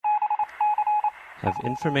Have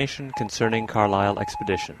information concerning Carlisle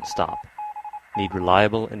expedition. Stop. Need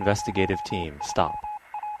reliable investigative team. Stop.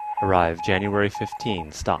 Arrive January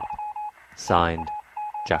 15. Stop. Signed,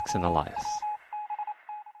 Jackson Elias.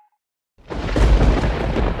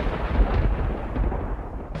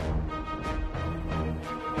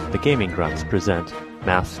 The Gaming Grunts present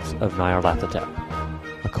Masks of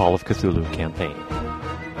Nyarlathotep, a Call of Cthulhu campaign.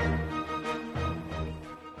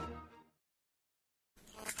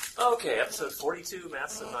 Okay, episode 42,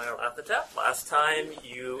 Masks of Nyarlathotep. Last time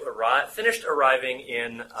you finished arriving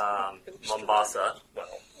in Mombasa.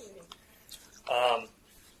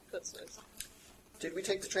 That's nice. Did we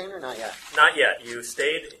take the train or not yet? Not yet. You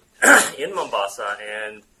stayed in Mombasa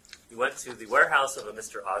and you went to the warehouse of a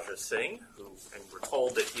Mr. Ajra Singh, and were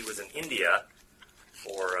told that he was in India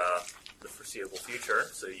for the foreseeable future.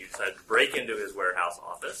 So you decided to break into his warehouse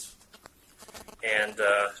office. And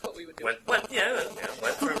That's what we would do.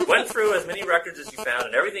 went through as many records as you found,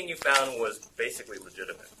 and everything you found was basically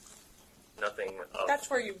legitimate. Nothing. That's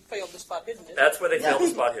where you failed the spot hidden, isn't it? That's where they failed the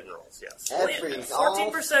spot hidden rolls. Yes, All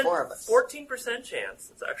 14%. four of us. 14% chance.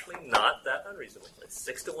 It's actually not that unreasonable. It's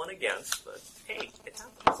 6-1 against, but hey, it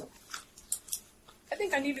happens. I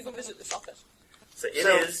think I need to go visit this office. So it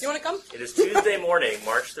is. You want to come? It is Tuesday morning,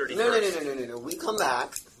 March 31st. No. We come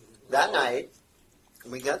back that night.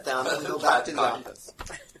 We get them and go back to the office.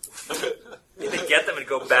 You can get them and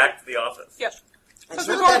go back to the office. Yes. It's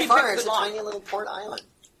we've not that already far. picked It's a the line. tiny little port island.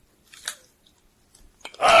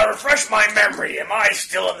 Refresh my memory. Am I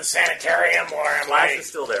still in the sanitarium or am Flash I... is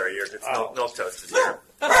still there. Milk Toast is here.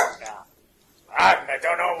 I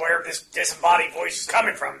don't know where this disembodied voice is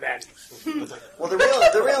coming from then. Well, the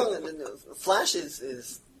real Flash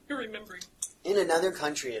is You're remembering. in another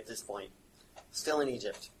country at this point, still in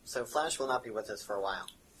Egypt. So Flash will not be with us for a while.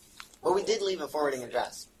 But we did leave a forwarding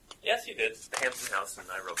address. Yes, you did. The Hampton House in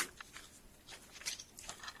Nairobi.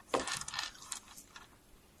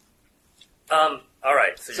 All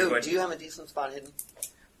right. So you're So going. do you have a decent spot hidden?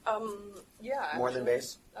 Yeah. More than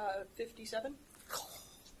base? 57?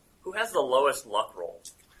 Who has the lowest luck roll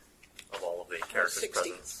of all of the characters 60.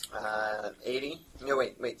 present? 80? No,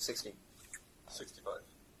 wait, 60. 65.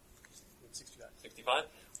 65?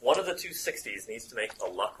 One of the two 60s needs to make a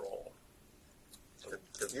luck roll.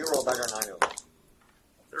 You roll better than I do.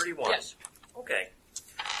 31. Yes. Okay.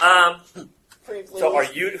 Pretty please. So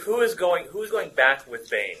who is going back with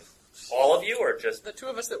Bane? All of you, or just The two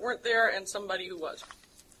of us that weren't there and somebody who was.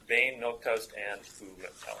 Bane, Milk Toast, and Fu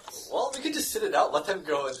Milk Toast? Well, we could just sit it out, let them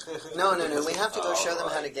go. No. We have to go show them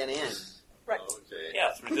how to get in. Right. Okay.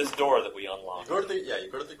 Yeah, through this door that we unlocked. You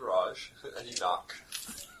go to the garage and you knock.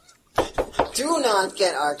 Do not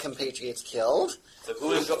get our compatriots killed. So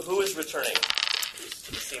who is returning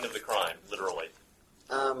to the scene of the crime, literally?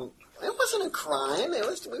 It wasn't a crime.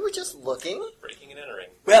 We were just looking. Breaking and entering.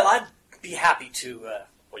 Well, I'd be happy to...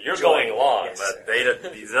 Well, you're Join. going along, Yes, but sir.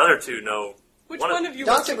 these other two know. Which one of you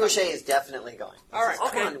was Dr. to Boucher is definitely going. All right. Come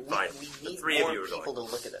Okay, on, fine. we The need three of more you are people going.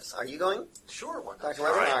 to look at this. Are you going? Sure, why not? Dr.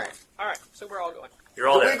 Weber? All right. All right. All right, so we're all going. You're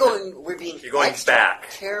all But there. we're being You're going extra back.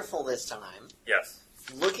 careful this time, Yes.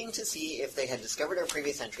 looking to see if they had discovered our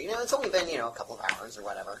previous entry. Now, it's only been, a couple of hours or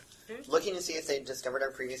whatever. Mm-hmm. Looking to see if they'd discovered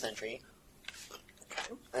our previous entry.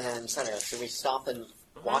 And so we stop and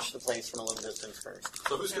watch the place from a little distance first.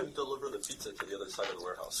 So who's going to deliver the pizza to the other side of the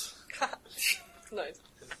warehouse? Nice.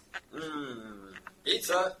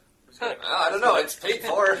 Pizza? I don't know, it's paid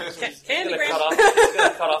for. He's Candy going grams.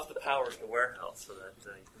 to cut off the power of the warehouse so that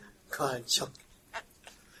you can... Go on, Chuck.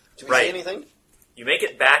 Do we Right. say anything? You make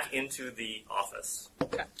it back into the office.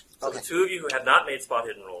 Okay. So Okay. the two of you who have not made spot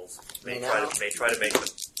hidden rolls may Now- try to make them.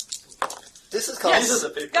 This is called These are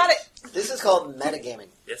the papers. Got it. This is called metagaming.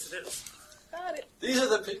 Yes, it is. Got it. These are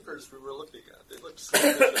the papers we were looking at. They look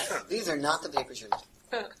suspicious. These are not the papers you're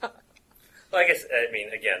looking. Well,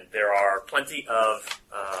 again, there are plenty of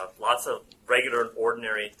lots of regular and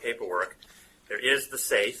ordinary paperwork. There is the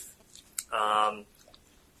safe.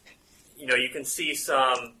 You can see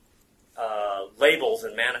some labels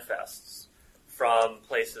and manifests from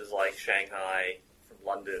places like Shanghai, from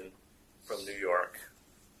London, from New York,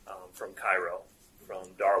 from Cairo,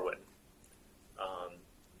 from Darwin,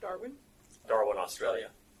 Darwin? Australia.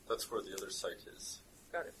 That's where the other site is.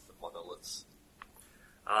 Got it. The monoliths.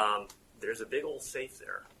 There's a big old safe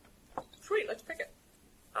there. Sweet, let's pick it.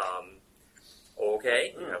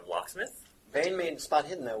 Okay, you have locksmith. Vane made spot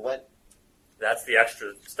hidden, though. What? That's the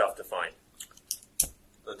extra stuff to find.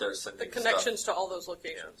 That they're The sending connections to all those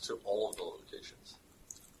locations. stuff to all of the locations.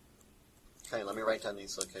 Okay, let me write down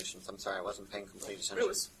these locations. I'm sorry, I wasn't paying complete attention. It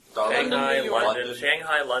was Darwin,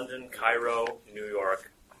 Shanghai, London, Cairo, New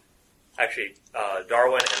York. Actually,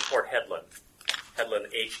 Darwin and Port Hedland. Headland,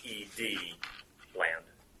 H-E-D, land.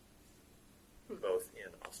 Both in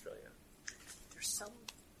Australia. There's some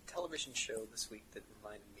television show this week that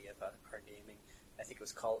reminded me of our gaming. I think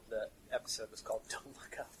the episode was called Don't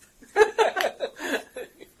Look Up.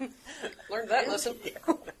 Learned that lesson.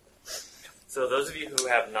 So those of you who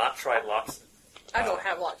have not tried locksmith, I don't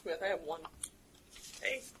have locksmith. I have one.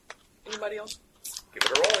 hey, Anybody else? give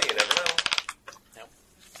it a roll. You never know.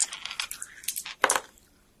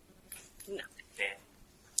 No. Yeah.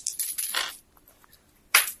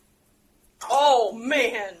 Oh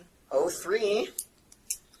man. 03.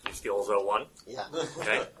 Your skills 01. Yeah.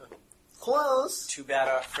 Okay. Close. Too bad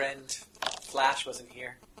our friend Flash wasn't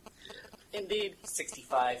here. Indeed.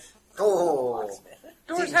 65. Oh. Locksmith.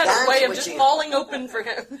 Doors See, had a that's way of what just you- falling open for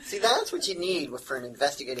him. See, that's what you need for an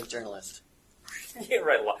investigative journalist. Yeah,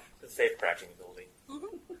 right. The safe cracking ability.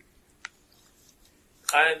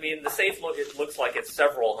 I mean, the safe it looks like it's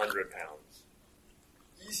several hundred pounds.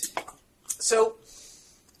 Easy. So,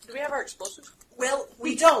 Do we have our explosives? well,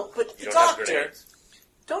 we don't, but You the don't have doctor, grenades.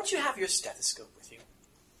 don't you have your stethoscope with you?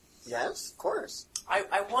 Yes, of course.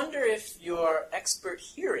 I wonder if your expert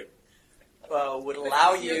hearing would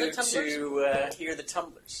allow hear you the tumblers? to hear the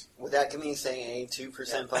tumblers. Would that give me, say, a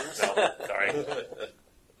 2% bonus? No, sorry.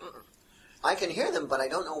 I can hear them, but I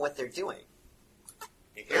don't know what they're doing.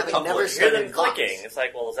 You hear, Having never you hear them studied locks. clicking. It's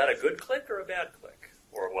like, well, is that a good click or a bad click?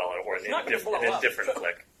 Or an not gonna blow up. indifferent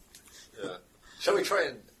click. Yeah. Shall we try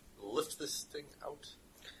and lift this thing out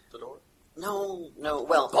the door? No.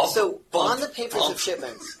 Well, Bump, so bump, on the papers bump. of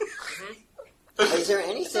shipments, is there Is there a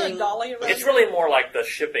anything... dolly around? It's really more like the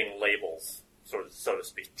shipping labels, so to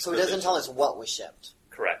speak. So it doesn't tell us what was shipped.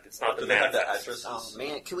 Correct. It's not Do the they have the manifest. addresses? Oh,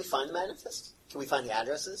 man. Can we find the manifest? Can we find the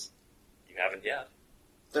addresses? You haven't yet.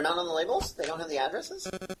 They're not on the labels? They don't have the addresses?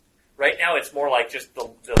 Right now, it's more like just the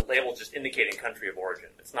label just indicating country of origin.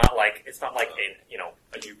 It's not like a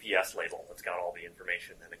UPS label that's got all the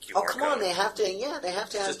information and a QR Oh, come code. on. They have to have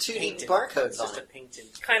Just 2D painted. barcodes It's on just a it. painted,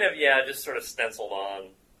 Kind of, just sort of stenciled on.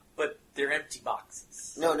 but they're empty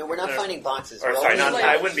boxes. No, we're not No. finding boxes. Or We're sorry, only-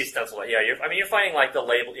 I wouldn't be stenciled. Yeah, you're finding like the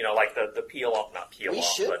label, like the peel off, not peel We off.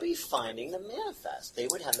 should but, be finding the manifest. They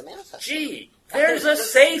would have the manifest. Gee, there's a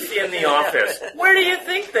safe in the office. Where do you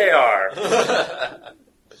think they are?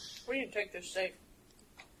 We need to take this safe.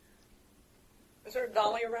 Is there a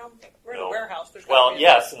dolly around? We're in No. a warehouse. There's Well, gotta be a-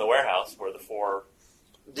 yes, in the warehouse where the 4.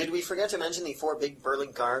 Did we forget to mention the 4 big burly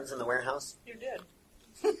guards in the warehouse? You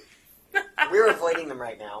did. We're avoiding them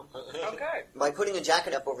right now Okay. by putting a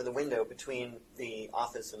jacket up over the window between the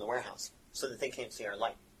office and the warehouse so that they can't see our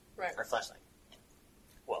light, Right. our flashlight.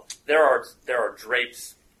 Well, there are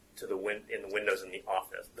drapes to the in the windows in the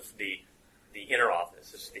office. The inner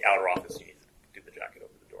office, this is the outer office. You need to do the jacket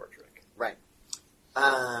over the door trick. Right.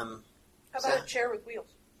 How about So- a chair with wheels?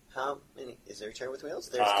 How many? Is there a chair with wheels?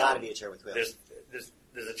 There's Um, got to be a chair with wheels.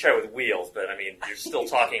 There's a chair with wheels, but I mean, you're still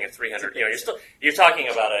talking a 300. You're talking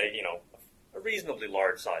about a reasonably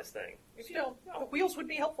large size thing. Still, the wheels would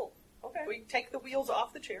be helpful. Okay. We take the wheels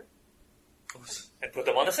off the chair And put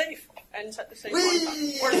them on the safe. and set the safe Whee! on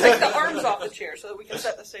top. Or take the arms off the chair so that we can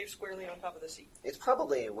set the safe squarely on top of the seat. It's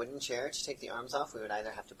probably a wooden chair. To take the arms off, we would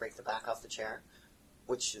either have to break the back off the chair,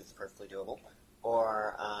 which is perfectly doable,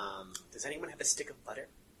 or Does anyone have a stick of butter?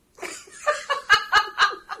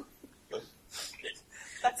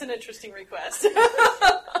 That's an interesting request.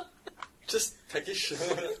 Just peckish.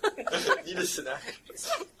 Need a snack.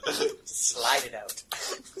 Slide it out.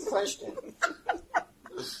 question.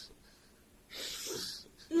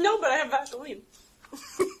 No, but I have Vaseline.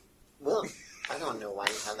 Well, I don't know why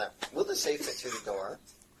you have that. Will the safe fit through the door?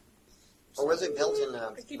 Or was it built in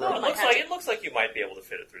a... Keep Well, going. it looks like you might be able to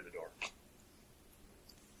fit it through the door.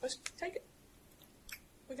 Let's take it.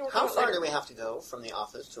 We can work How on it far later. do we have to go from the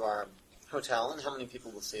office to our hotel, and how many people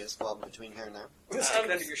will see us well between here and there? Stick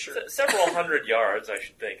it under your shirt. Several hundred yards, I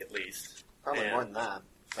should think, at least. Probably Yeah. more than that.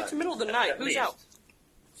 It's But the middle of the night. At Who's least. out?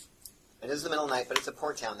 it is the middle of the night, but it's a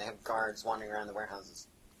port town. They have guards wandering around the warehouses.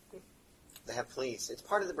 They have police. It's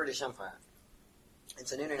part of the British Empire.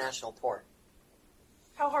 It's an international port.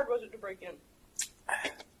 How hard was it to break in?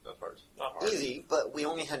 Not hard. Not hard. Easy, but we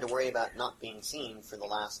only had to worry about not being seen for the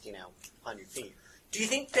last, 100 feet. Do you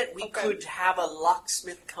think that we Okay. could have a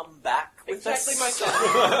locksmith come back with Exactly us? my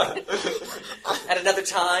thought. At another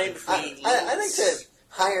time, if we I'd like to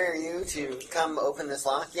hire you to come open this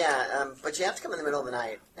lock. Yeah, but you have to come in the middle of the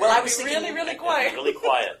night. Well, I And- was thinking, really, really quiet. Really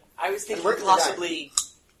quiet. I was thinking work in the dark. possibly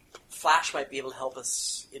Flash might be able to help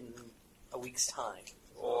us in a week's time,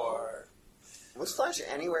 or Was Flash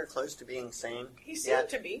anywhere close to being sane? He seemed yet?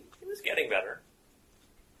 to be. He was getting better.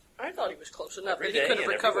 I thought he was close enough Every that he day could have and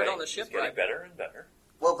every recovered way, on the he's ship getting right. better and better.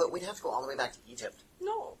 Well, but we'd have to go all the way back to Egypt.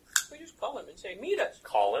 No, we just call him and say, meet us.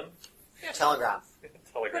 Call him. Yeah. Telegraph.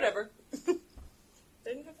 Telegram. Whatever.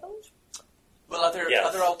 They didn't have phones? Well, are there Yes.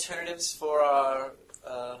 other alternatives for our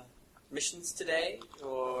missions today,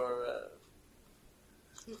 or?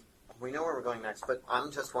 We know where we're going next, but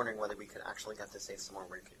I'm just wondering whether we could actually get the safe somewhere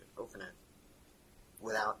where we could open it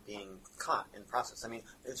without being caught in the process. I mean,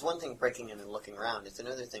 it's one thing breaking in and looking around. It's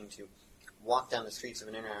another thing to walk down the streets of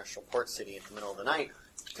an international port city in the middle of the night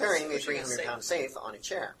carrying a Pushing a 300-pound safe on a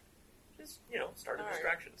chair. Just, start a All right.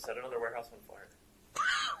 distraction. Set another warehouse on fire.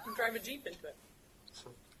 And drive a Jeep into it.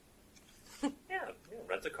 Yeah,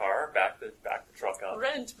 rent a car, back the truck up.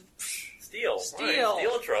 Rent. Steal. Steal. Right,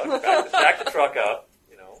 steal a truck, back the truck up,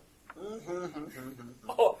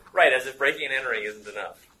 Oh, right, as if breaking and entering isn't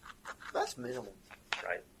enough. That's minimal.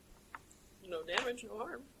 Right. No damage, no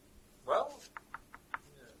harm. Well,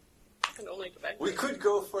 And only go back. we could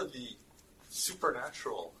go for the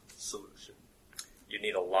supernatural solution. You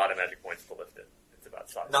need a lot of magic points to lift it. It's about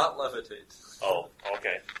size. Not levitate. Oh,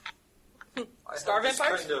 okay. I Star have this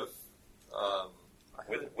vampires? kind of... I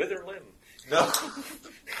have Wither limb. No.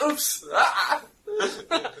 Oops. Ah!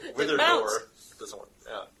 Wither bounce. door. Doesn't work.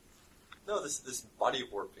 Yeah. No, this body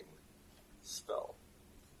warping spell.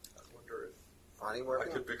 I wonder if Body I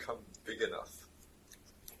working? could become big enough.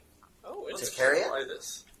 Oh, it's To carry it? Try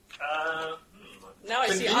this. now I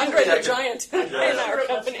see Conveniently, Andre I the could- Giant in our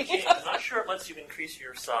company. I'm not sure it lets you increase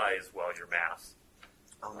your size while your mass.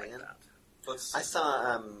 Oh, Like man. that. Let's. I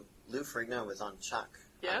saw Lou Ferrigno was on Chuck.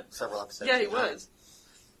 Yeah? Several episodes. Yeah, he behind. was.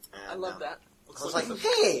 And, I love that. I was like,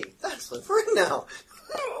 hey, that's Lou Ferrigno.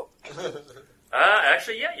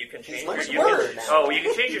 Actually, yeah, you can change much your... word now. You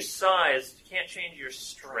can change your size. You can't change your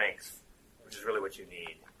strength, which is really what you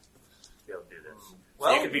need to be able to do this. So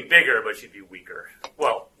Well- you could be bigger, but you'd be weaker.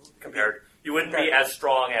 Well, compared... You wouldn't be as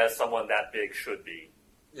strong as someone that big should be,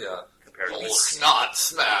 Yeah. compared to... Snot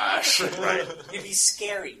smash. Right. You'd be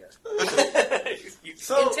scarier.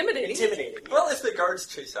 So, Intimidating. well, if the guards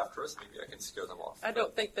chase after us, maybe I can scare them off. I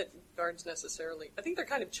don't think that guards necessarily... I think they're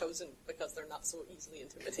kind of chosen because they're not so easily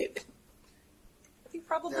intimidated. I think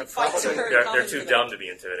probably They're fights are probably- very They're common too for dumb them. to be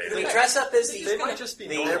We intimidated. dress up as They the might just be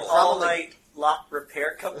the normal. all-night lock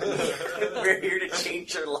repair company. We're here to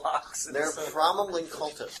change your locks. And They're stuff. probably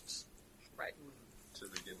cultists. Right. To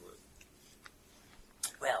begin with.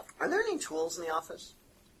 Well, Are there any tools in the office?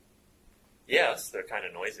 Yes, they're kind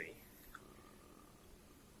of noisy.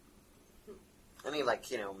 Any,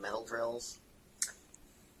 metal drills?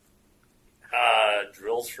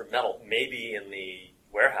 Drills for metal, maybe in the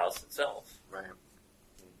warehouse itself. Right.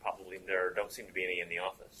 Probably there don't seem to be any in the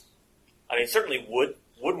office. I mean, certainly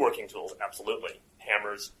woodworking tools, absolutely.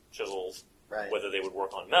 Hammers, chisels, Right. whether they would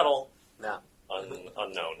work on metal, No.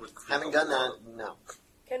 unknown. Having done that, no.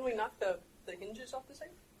 Can we knock the hinges off the safe?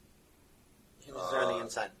 Hinges are on the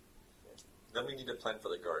inside. Then we need a plan for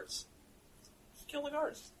the guards. Just kill the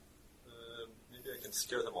guards. Maybe I can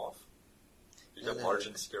scare them off. Become Mhm. large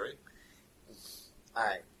and scary. All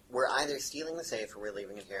right. We're either stealing the safe or we're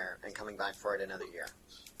leaving it here and coming back for it another year.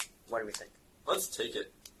 What do we think? Let's take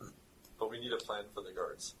it. But we need a plan for the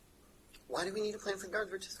guards. Why do we need a plan for the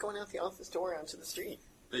guards? We're just going out the office door onto the street.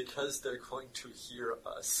 Because they're going to hear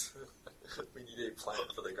us. We need a plan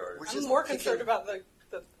for the guards. We're I'm just more picking- concerned about the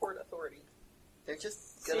Port Authority They're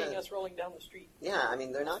just seeing gonna. us rolling down the street. Yeah, I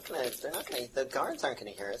mean, they're not gonna. The guards aren't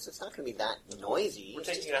gonna hear us. It's not gonna be that noisy. We're It's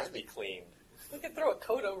taking just it out to gonna be clean. We could throw a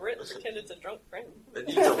coat over it and pretend it's a drunk friend. It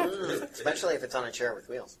needs a, Especially if it's on a chair with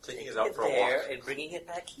wheels. taking it out it for a there walk. and bringing it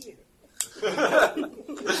back here.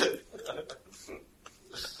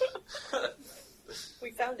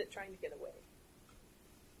 We found it trying to get away.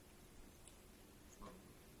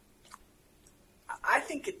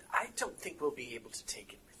 I don't think we'll be able to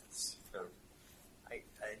take it with us. No. I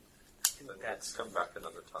think Then that's let's come back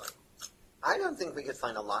another time. I don't think we could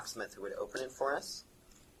find a locksmith who would open it for us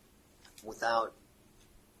without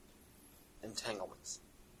entanglements.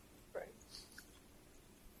 Right.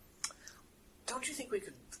 Don't you think we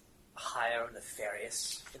could hire a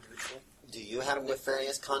nefarious individual? Do you have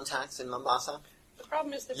nefarious contacts in Mombasa? The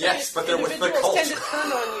problem is that Yes, but they're with the individuals cult. tend to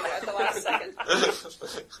turn on you at the last second.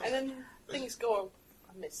 And then things go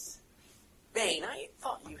amiss. Bane, I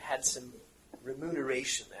thought you had some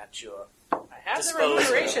remuneration at your... I have the Disposal.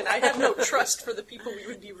 remuneration. I have no trust for the people we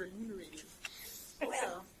would be remunerating.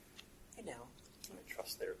 Well, you know. I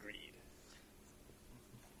trust their greed.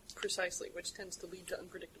 Precisely, which tends to lead to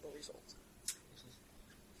unpredictable results.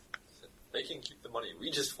 They can keep the money. We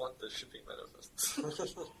just want the shipping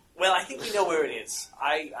benefits. Well, I think we know where it is.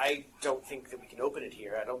 I don't think that we can open it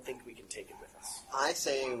here. I don't think we can take it with us. I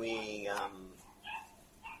say we,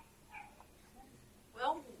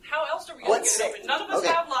 Well,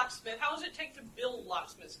 does it take to build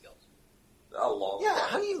locksmith skills? A long Yeah, time.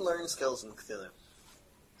 how do you learn skills in Cthulhu?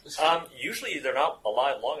 Usually they're not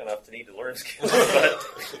alive long enough to need to learn skills,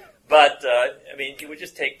 but I mean, it would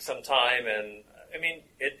just take some time, and I mean,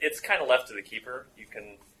 it's kind of left to the keeper. You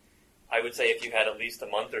can, I would say, if you had at least a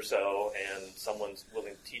month or so, and someone's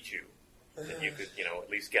willing to teach you, then you could, at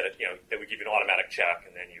least get it. They would give you an automatic check,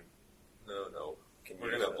 and then you. No. Can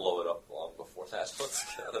We're use going to it. blow it up long before that. Let's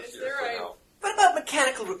get out of Is here there for a- now. What about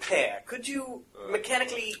mechanical repair? Could you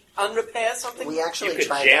mechanically unrepair something? We actually You could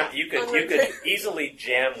tried jam. that. You could easily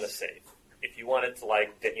jam the safe if you wanted to,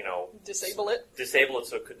 Disable it? disable it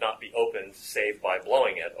so it could not be opened, save by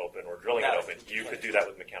blowing it open or drilling it No. open. You could do that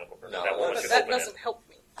with mechanical permit. No, that won't let that's- you That open doesn't help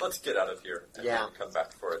me. Let's get out of here and Yeah. then come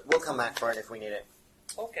back for it. We'll come back for it if we need it.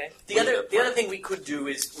 it. Okay. The other thing we could do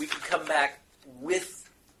is we could come back with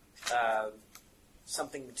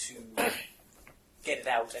something to get it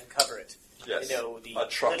out and cover it. Yes. The A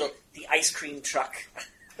truck. the ice cream truck.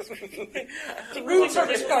 The room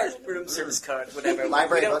service card. Room service card, whatever.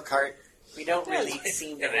 Library we don't, book cart. we don't really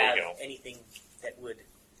seem to Yeah, there you have go. anything that would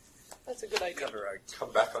That's a good idea. cover our.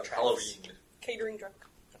 Come back on Tracks. Halloween. Catering drunk.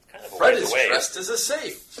 Kind of a Fred ways is away. dressed as a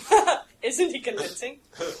safe. Isn't he convincing?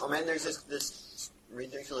 Oh man, there's this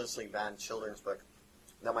ridiculously bad children's book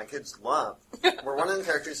that my kids love, where one of the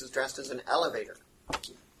characters is dressed as an elevator.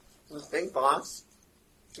 This big box,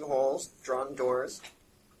 2 holes, drawn doors,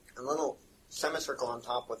 a little semicircle on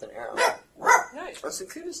top with an arrow. Nice. That's the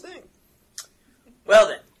cutest thing. Well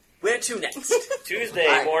then, where to next? Tuesday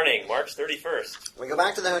Hi. morning, March 31st. We go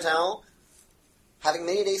back to the hotel, having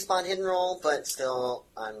made a spot hidden roll, but still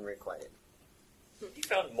unrequited. You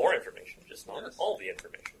found more information, just not Yes. all the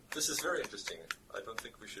information. This is very interesting. I don't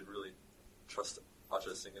think we should really trust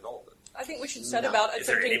Aja Singh at all. Then. I think we should set No. about Is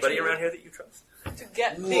there attempting anybody to, around here that you trust? to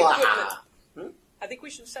get the Mwah. equipment. I think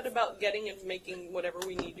we should set about getting and making whatever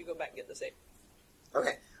we need to go back and get the safe.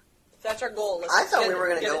 Okay, That's our goal. Let's I thought get we were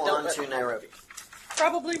going to get go it done on to better. Nairobi.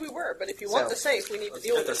 Probably we were, but if you want So, the safe, we need to Let's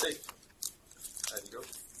deal get with the it. safe. And go.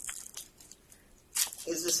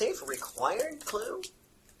 Is the safe a required clue?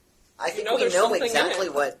 I think know we there's know something in exactly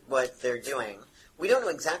it. what they're doing. We don't know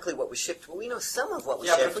exactly what was shipped, but we know some of what was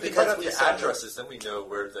Yeah, but shipped if we can because find out we the saw addresses, then we know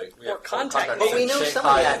where we Or have contact contacts But we in know some of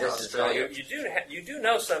Shanghai the and addresses, Australia. You do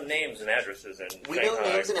know some names and addresses in We Shanghai. know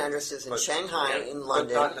names and addresses in But- Shanghai, yeah. in But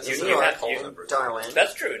London, not in necessarily New York, phone in numbers. Darwin,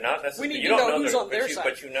 That's true. Not necessarily. We need you to don't know know who's the, on their side.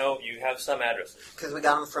 But you have some addresses. because we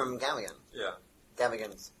got them from Gavigan. Yeah,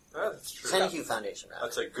 Gavigan's that's true. Senhue Foundation. Rather.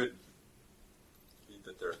 That's a good lead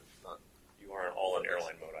that they're not. You are all in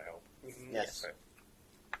airline mode, I hope. Yes. Okay.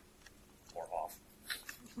 Or off.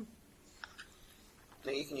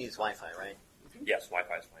 No, you can use Wi-Fi, right? Yes,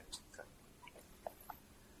 Wi-Fi is fine.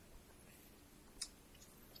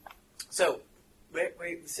 So,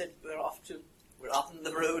 we said we're off on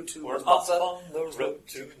the road to We're Mombasa. off on the road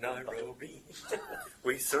to Nairobi.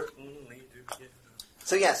 We certainly do. Yeah.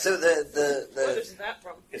 So yeah, so Where the is that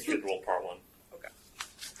from? History of the World Part 1.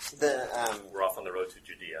 the We're off on the road to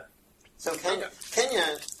Judea. so Kenya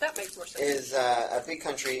That makes more sense. is a big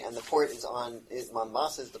country, and the port is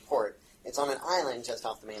Mombasa is the port. It's on an island just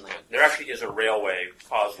off the mainland. There actually is a railway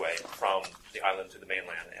causeway from the island to the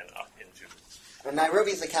mainland and up into. And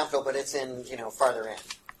Nairobi is the capital, but it's in farther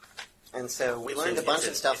in. And so we learned a bunch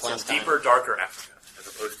of stuff last It's in time. deeper, darker Africa, as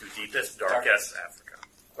opposed to deepest, darkest Africa.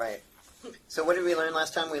 Right. So what did we learn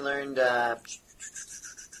last time? We learned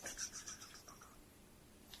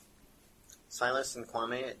Silas and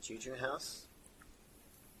Kwame at Juju House.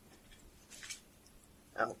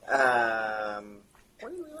 Oh, what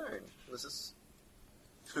did we learn? Was this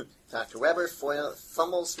Dr. Weber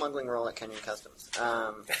fumbles smuggling role at Kenyan Customs?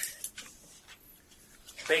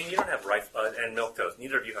 Bane, you don't have rifles, and Milk Toast,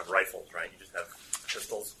 neither of you have rifles, right? You just have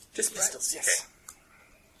pistols. Just pistols, yes.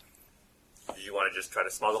 Do you want to just try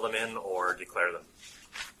to smuggle them in or declare them?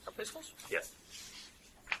 Our pistols? Yes.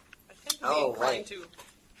 I tend to be Oh, inclined right. to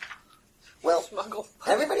Well, smuggle.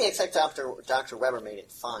 everybody except Dr. Weber made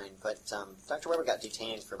it fine, but Dr. Weber got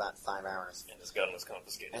detained for about 5 hours. And his gun was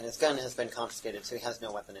confiscated. And his gun has been confiscated, so he has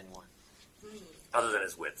no weapon anymore. Other than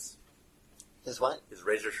his wits. His what? His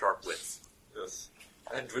razor-sharp wits. Yes,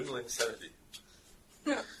 and dwindling sanity.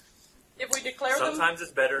 If we declare them, Sometimes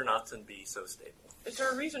it's better not to be so stable. is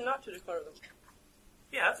there a reason not to declare them?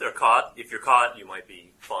 Yeah, if they're caught, if you're caught, you might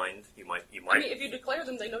be fined. You might. I mean, if you declare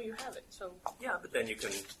them, they know you have it. So Yeah, but then you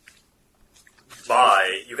can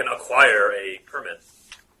you can acquire a permit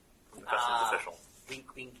from the customs official.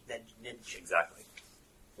 Wink, wink, nudge, nudge. Exactly.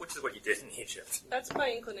 Which is what you did in Egypt. that's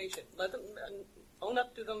my inclination. Let them own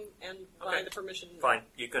up to them and buy Okay. the permission. Fine,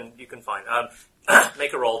 you can find.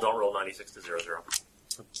 Make a roll. Don't roll 96 to 00.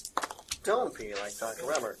 Don't be like Dr.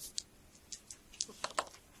 Weber.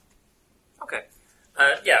 Okay.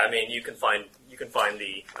 Yeah, I mean, you can find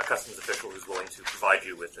the a customs official who's willing to provide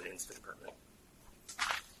you with an instant permit.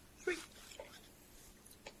 Sweet.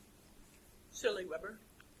 Silly Weber.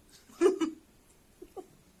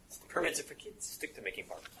 Permits are for kids. Stick to making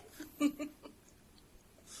barbecue.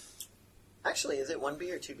 Actually, is it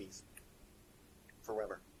 1B or 2Bs for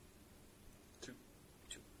Weber? Two.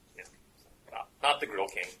 Yeah. Not the Grill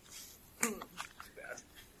King. Too bad.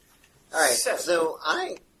 All right, so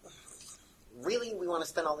we want to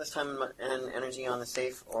spend all this time and energy on the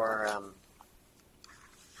safe, or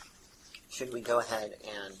should we go ahead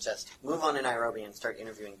and just move on to Nairobi and start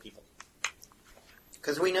interviewing people?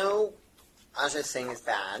 Because we know Ajay Singh is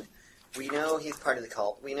bad. We know he's part of the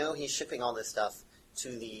cult. We know he's shipping all this stuff to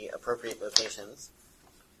the appropriate locations.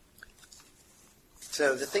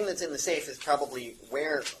 So the thing that's in the safe is probably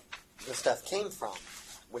where the stuff came from,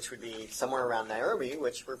 which would be somewhere around Nairobi,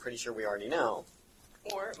 which we're pretty sure we already know.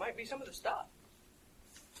 Or it might be some of the stuff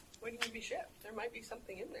waiting to be shipped. There might be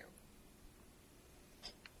something in there.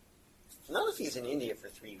 Not if he's in India for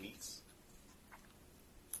 3 weeks.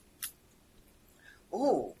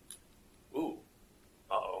 Ooh,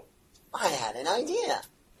 Uh-oh. I had an idea.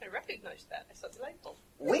 I recognized that. I saw delightful.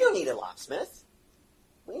 We don't need a locksmith.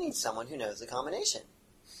 We need someone who knows the combination.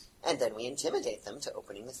 And then we intimidate them to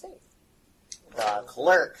opening the safe. The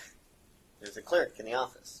clerk. There's a clerk in the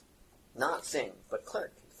office. Not Singh, but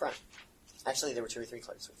clerk in front. Actually, there were 2 or 3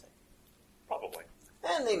 clerks, we think. Probably.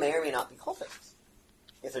 And they may or may not be cultists.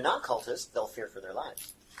 If they're not cultists, they'll fear for their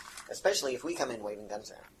lives. Especially if we come in waving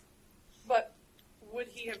guns around. But would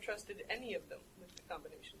he have trusted any of them with the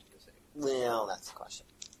combination to the safe? Well, that's the question.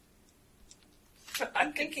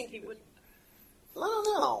 I'm thinking he wouldn't. I don't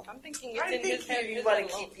know. I'm thinking it's in his head. you want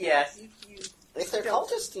to keep. Yeah. If they're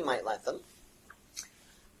cultists, you might let them.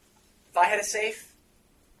 If I had a safe,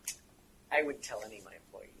 I would tell any of my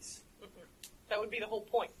employees. Mm-hmm. That would be the whole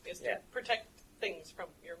point, is to Yeah. protect things from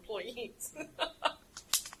your employees.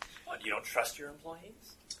 What, you don't trust your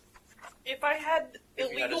employees? If I had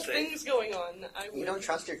If you had a illegal safe. things going on, I would. You don't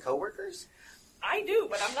trust your coworkers? I do,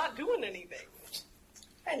 but I'm not doing anything.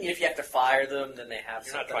 And if you have to fire them, then they have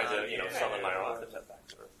You're not something trying on to, you. summon Nyarlathotep back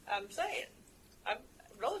to her. I'm saying. I'm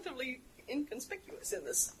relatively inconspicuous in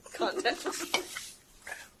this content.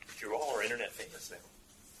 You all are internet famous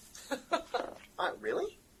now.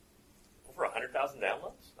 Really? Over 100,000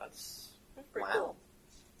 downloads? That's Pretty Wow. cool.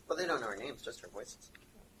 Well, they don't know our names, just our voices.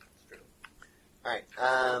 true. All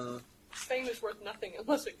right. Fame is worth nothing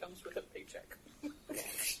unless it comes with a paycheck.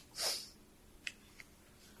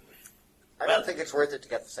 I don't think it's worth it to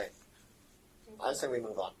get the safe. I say we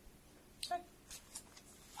move on.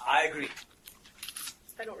 I agree.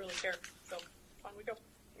 I don't really care, so on we go.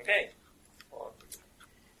 Okay. Well,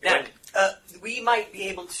 Now, we might be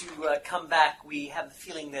able to come back. We have the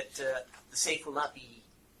feeling that the safe will not be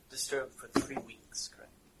disturbed for 3 weeks,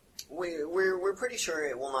 correct? We're pretty sure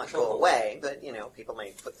it will not go away, but people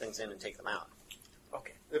may put things in and take them out.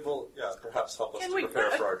 Okay. It will, perhaps help us Can to we prepare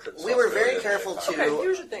put for our trip. to We were Australia. very careful Okay,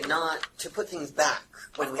 here's the to thing. not to put things back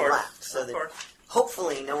when Of we course. left, so Of that course.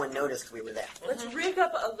 hopefully no one noticed we were there. Let's rig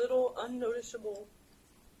up a little unnoticeable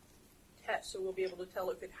test so we'll be able to tell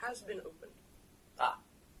if it has been opened.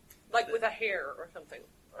 Like with a hair or something.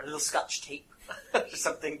 Or a little scotch tape. Or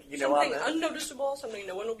something, on Something the... unnoticeable, something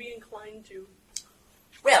no one will be inclined to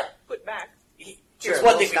Well, put back. Sure, here's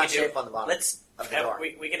one a thing little we can Scotch do. tape on the bottom Let's. of the door.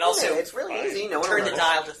 We can also Yeah, it's really easy. No one turn will the notice.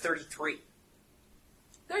 dial to 33.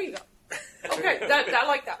 There you go. Okay, I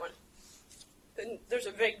like that one. Then there's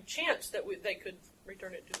a vague chance that they could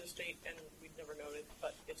return it to the state and we'd never known it,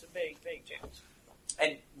 but it's a vague chance.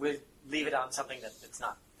 And we'll leave it on something that's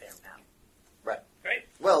not there now. Right. Great.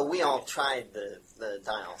 Well, we all tried the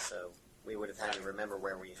dial, so we would have had to remember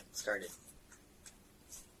where we had started.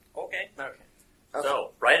 Okay. Okay. Okay.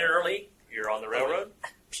 So, bright and early, you're on the railroad.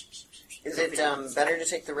 Is it better to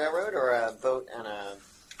take the railroad or a boat and a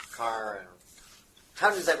car?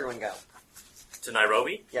 How does everyone go? To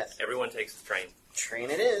Nairobi. Yes. Everyone takes the train.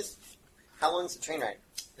 Train it is. How long's the train ride?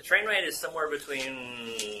 The train ride is somewhere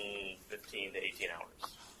between 15 to 18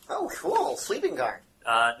 hours. Oh, cool. Sleeping car.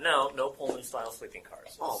 No Pullman-style sleeping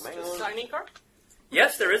cars. Oh, man. Dining car?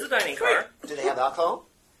 Yes, there is a dining car. Do they have alcohol?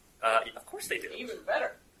 Of course they do. Even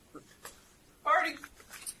better. Party.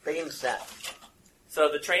 Big and set. So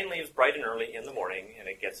the train leaves bright and early in the morning, and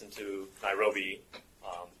it gets into Nairobi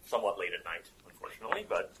somewhat late at night, unfortunately,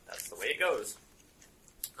 but that's the way it goes.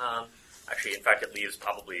 Actually, in fact, it leaves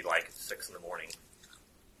probably like 6 in the morning,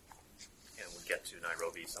 and we get to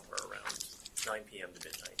Nairobi somewhere around 9 p.m. to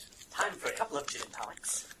midnight. Time for a couple of gin and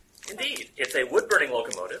tonics. Indeed, it's a wood-burning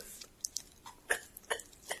locomotive.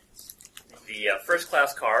 The first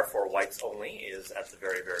first-class car for whites only is at the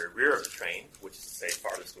very, very rear of the train, which is to say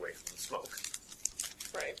farthest away from the smoke.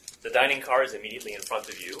 Right. The dining car is immediately in front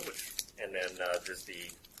of you, and then there's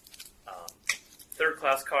the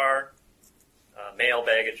third-class car, mail,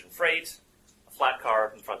 baggage, and freight. A flat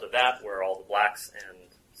car in front of that, where all the blacks and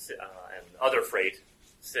other freight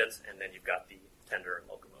sit, and then you've got the tender and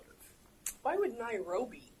locomotive. Why would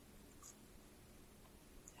Nairobi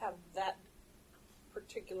have that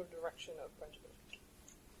particular direction of prejudice?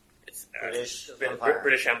 It's British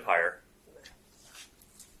British Empire.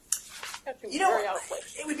 That seems You know, very out of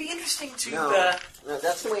place. it would be interesting to... No,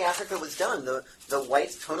 that's the way Africa was done. The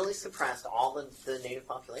whites totally suppressed all the native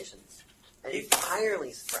populations.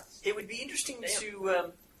 Entirely suppressed. It would be interesting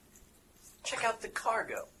to check out the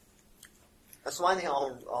cargo. That's why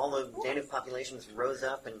all the native populations rose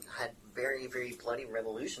up and had very, very bloody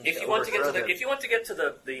revolutions. If you want to get to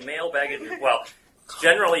the mail baggage, well,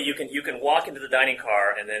 generally you can walk into the dining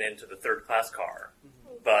car and then into the third-class car,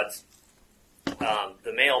 but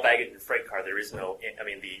the mail baggage and freight car, there is no. I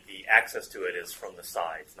mean, the access to it is from the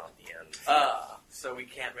sides, not the ends. So we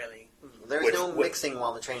can't really... There's no mixing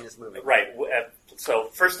while the train is moving. Right. So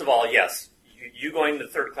first of all, yes, you going to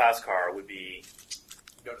the third-class car would be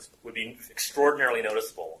extraordinarily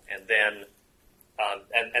noticeable, and then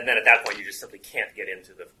and then at that point you just simply can't get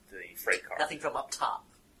into the freight car. Nothing from up top.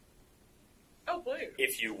 Oh, please.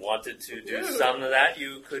 If you wanted to do some of that,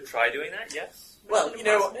 you could try doing that. Yes. Well, you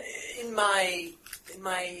know, in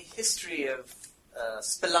my history of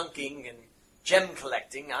spelunking and gem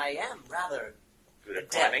collecting, I am rather Good at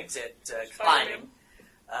climbing. adept at climbing.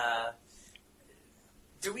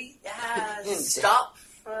 Do we stop?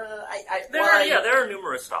 There are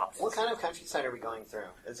numerous stops. What kind of countryside are we going through?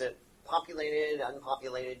 Is it populated,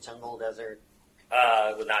 unpopulated, jungle, desert?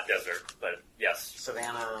 Well, not desert, but yes.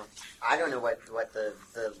 Savannah. I don't know what the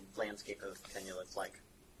landscape of Kenya looks like.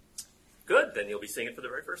 Good, then you'll be seeing it for the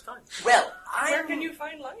very first time. Well, Where can you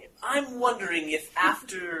find lions? I'm wondering if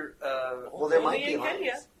after Well, there might Only be in lions.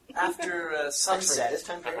 Kenya. after Actually, sunset, this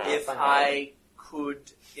time period, if find I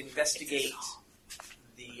could investigate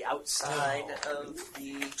the outside of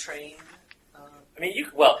the train. I mean,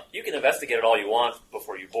 you can investigate it all you want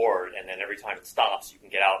before you board, and then every time it stops, you can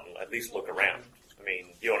get out and at least look around. I mean,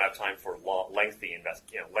 you don't have time for lengthy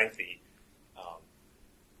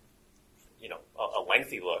a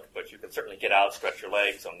lengthy look, but you can certainly get out, stretch your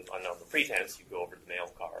legs on the pretense you go over to the mail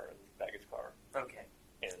car and baggage car Okay.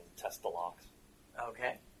 and test the locks.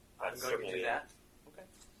 Okay. I'm That's going to do certainly- that. Okay.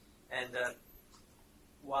 And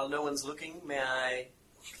while no one's looking, may I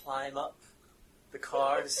climb up the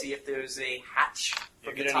car to see if there's a hatch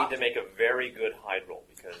You're from the going to top? need to make a very good hide roll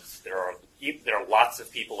because there are lots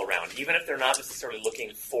of people around. Even if they're not necessarily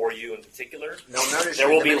looking for you in particular, No, notice there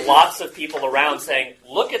you will the be minute- lots of people around saying,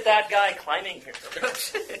 "Look at that guy climbing here!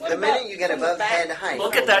 The minute you get above head height,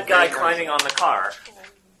 Look at that guy climbing on the car."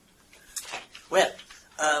 Well,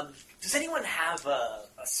 does anyone have a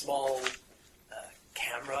small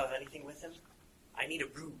camera of anything with him? I need a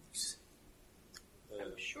ruse.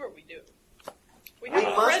 I'm sure we do. We We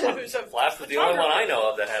have a must friend have- who's a Flash was the only one I photographer.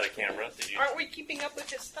 know of that had a camera. Did you? Aren't we keeping up with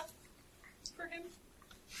his stuff for him?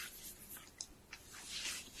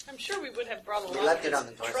 I'm sure we would have brought along We left his it on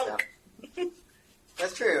the doorstep. trunk.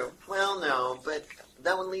 That's true. Well, no, but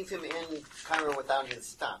that would leave him in Cairo without his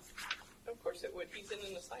stuff. Of course it would. He's in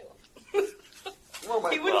an asylum. Well,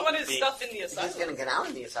 He wouldn't want his stuff in the he's asylum. going to get out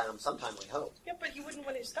of the asylum sometime, we hope. Yeah, but he wouldn't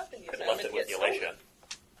want his stuff in the Could have asylum. left it and with get Elisha.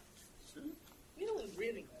 stolen. We don't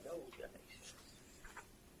really know, guys.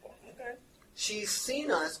 Okay. She's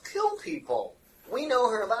seen us kill people. We know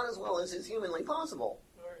her about as well as is humanly possible.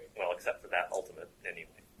 All right. Well, except for that ultimate, anyway.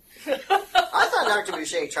 I thought Dr.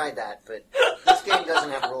 Boucher tried that, but this game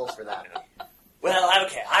doesn't have rules for that. Well,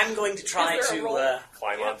 okay, I'm going to try Is there a to... roll?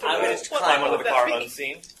 Climb Yeah, onto I'm the going to climb climb onto would the that car be?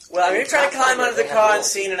 unseen. Well, I'm going to try to climb onto the They have car rules.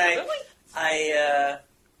 unseen, and Really?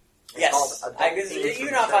 It's called yes, adult even themes if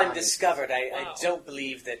for I'm children. discovered, I Wow. don't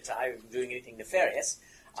believe that I'm doing anything nefarious.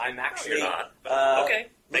 I'm No, actually you're not. But, okay.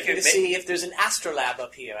 looking to see if there's an astrolab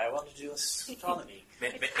up here. I want to do astronomy.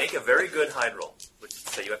 Make a very good hide roll, which is to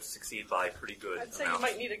say you have to succeed by a pretty good I'd say you amount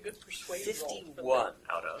might need a good persuade roll. 51.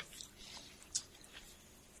 out of.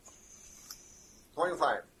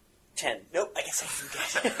 25. 10. Nope, I guess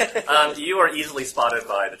I can get it. You are easily spotted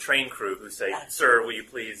by the train crew who say, "Sir, will you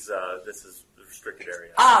please? This is the restricted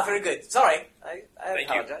area." Ah, very good. Sorry, I Thank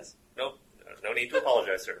you. apologize. No need to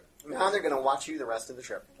apologize, sir. Now they're going to watch you the rest of the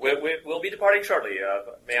trip. We'll be departing shortly.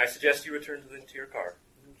 May I suggest you return to your car?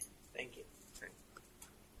 Thank you.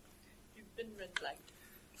 You've been red flagged.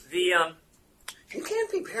 The You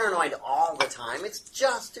can't be paranoid all the time. It's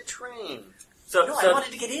just a train. So, No, so I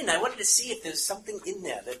wanted to get in. I wanted to see if there's something in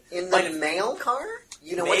there that In might the have mail car?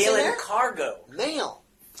 You know what's mail in and there? cargo. Mail.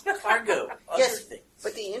 Cargo. Other Yes. things.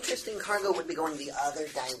 But the interesting cargo would be going the other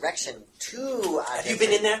direction to. Have you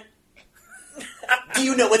been in there? Do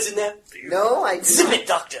you know what's in there? No, I do Zip not. it,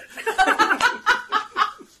 doctor.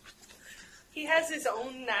 He has his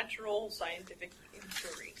own natural scientific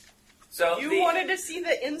inquiry. so You the- wanted to see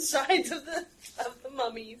the insides of the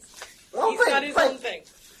mummies. Well, He's got his own thing.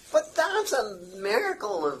 But that's a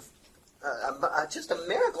miracle of. Just a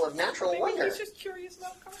miracle of natural Maybe wonder. he's just curious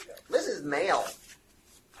about cargo. This is mail.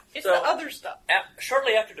 It's So- the other stuff.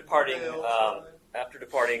 Shortly after departing,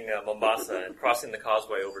 Mail. Mombasa and crossing the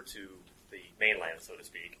causeway over to the mainland, so to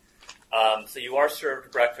speak, so you are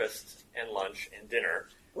served breakfast and lunch and dinner.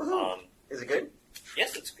 Woohoo. Is it good?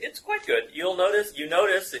 Yes, it's quite good. You notice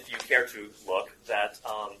if you care to look that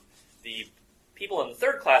the people in the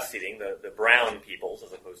third class seating, the brown peoples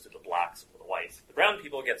as opposed to the blacks or the whites, the brown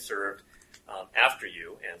people get served after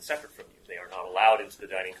you and separate from you. They are not allowed into the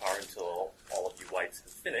dining car until all of you whites have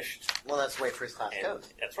finished. Well, that's the way first class And goes.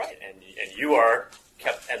 that's right. And you are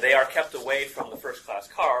kept, and they are kept away from the first class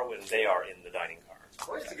car when they are in the dining car.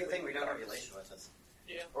 Well, it's a good thing we don't have relation with us.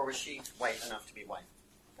 Yeah. Or was she white enough to be white?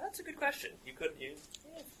 That's a good question.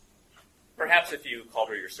 Perhaps if you called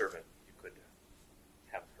her your servant, you could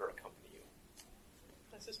have her accompany you.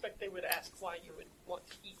 I suspect they would ask why you would want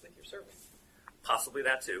to eat with your servant. Possibly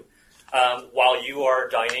that too. While you are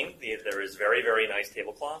dining, there is very, very nice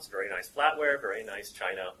tablecloths, very nice flatware, very nice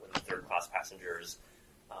china. When the third-class passengers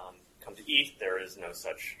come to eat, there is no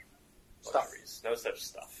such luxuries, no such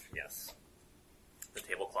stuff. Yes, the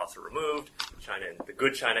tablecloths are removed. The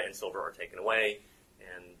good china and silver are taken away,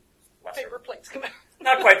 and lesser, Paper plates come out.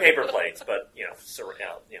 not quite paper plates, but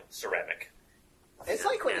ceramic. It's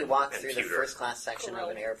like when you walk through the pewter. first class section of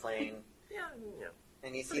an airplane Yeah.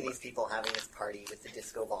 and you see these people having this party with the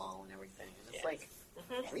disco ball and everything. And it's Yeah. like,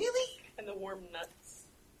 Mhm. really? And the warm nuts.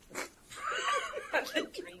 And the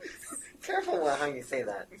drinks. Careful how you say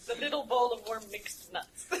that. The little bowl of warm mixed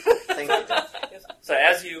nuts. Thank you. Yes. So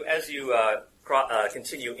as you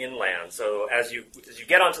continue inland, so as you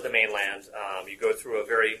get onto the mainland, you go through a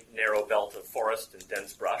very narrow belt of forest and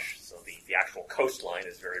dense brush. So the actual coastline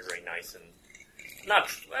is very, very nice and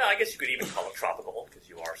I guess you could even call it tropical because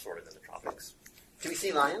you are sort of in the tropics. Do we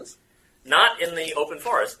see lions? Not in the open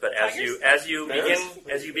forest, but as you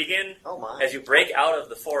Oh my. as you break out of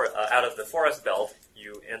the forest belt,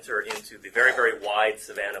 you enter into the very, very wide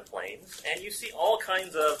savanna plains, and you see all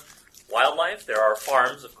kinds of wildlife. There are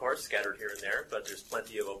farms, of course, scattered here and there, but there's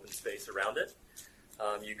plenty of open space around it.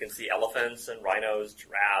 You can see elephants and rhinos,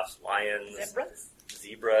 giraffes, lions,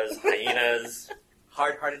 zebras, hyenas.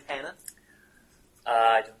 Hard-hearted Hannah.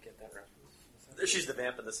 I don't get that reference. She's the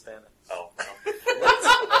vamp in the savannah. Oh,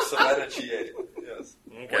 Savannah G8. Yes.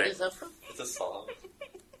 okay. What is that from? It's a song.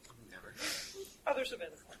 Never. Other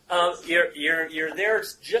savannah. You're there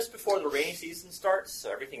just before the rainy season starts,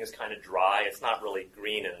 so everything is kind of dry. It's not really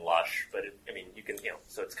green and lush, but you can,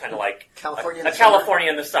 so it's kind of like California in a the summer? California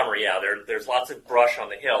in the summer. Yeah, there's lots of brush on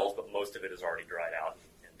the hills, but most of it is already dried out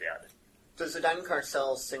and dead. Does the dining car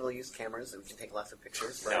sell single-use cameras that we can take lots of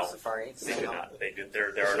pictures for No. our safari? They do not. They do.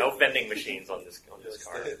 There are no vending machines on this Yes,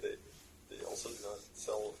 car. they also do not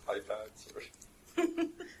sell iPads.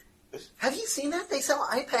 Have you seen that? They sell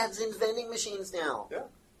iPads in vending machines now. Yeah.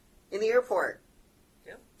 In the airport.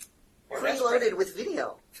 Yeah. Or that's Preloaded with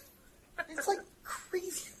video. It's like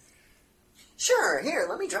crazy. Sure, here,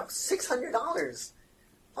 let me drop $600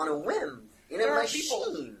 on a whim in a There are people-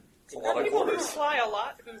 machine. It's a There lot are of people who quarters. fly a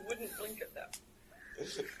lot who wouldn't blink at that.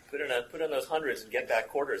 Put in those hundreds and get back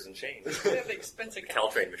quarters and change. They have the expensive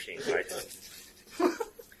Caltrain machines, right?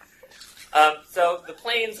 So the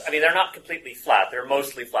plains, they're not completely flat. They're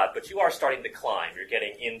mostly flat, but you are starting to climb. You're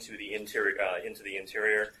getting into the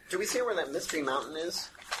interior. Do we see where that mystery mountain is?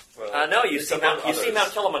 Well, No, you it's see among Mount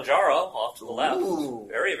others. Kilimanjaro off to the left. Ooh.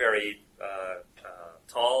 Very, very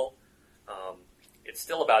tall. It's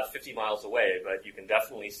still about 50 miles away, but you can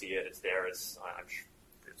definitely see it. It's there. It's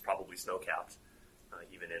probably snow-capped,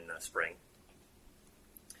 even in spring.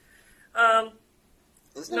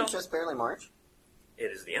 Isn't No. it just barely March?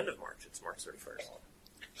 It is the end of March. It's March 31st.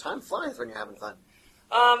 Time flies when you're having fun.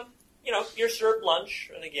 You're served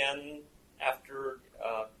lunch, and again,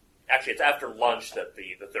 it's after lunch that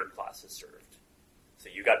the third class is served. So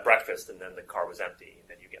you got breakfast, and then the car was empty, and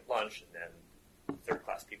then you get lunch, and then third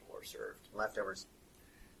class people are served. Leftovers.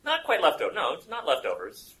 Not quite leftovers. No, it's not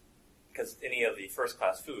leftovers, because any of the first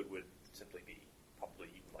class food would simply be probably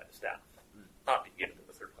eaten by the staff, not be given to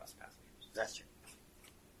the third class passengers. That's true.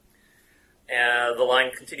 The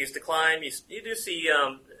line continues to climb. You do see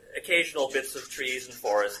occasional bits of trees and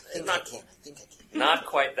forest. I think I can. Not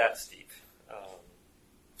quite that steep.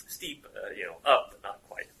 Steep, up, but not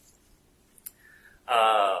quite.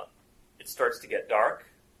 It starts to get dark.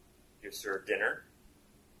 You're served dinner.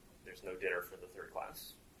 There's no dinner for the third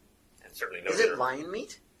class, and certainly no Is dinner. it lion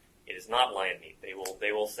meat? It is not lion meat. They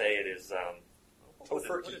will say it is.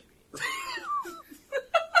 Tofurkey.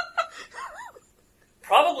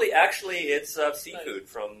 Probably, actually, it's seafood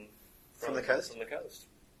from the coast? From the coast,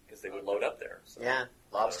 because they would load up there. So. Yeah,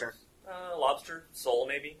 lobster. Lobster, sole,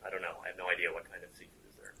 maybe. I don't know. I have no idea what kind of seafood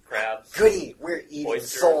is there. Crabs. Goody, we're eating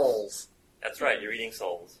Oysters. souls. That's right. You're eating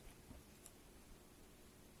soles.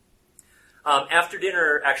 After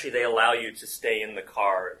dinner, actually, they allow you to stay in the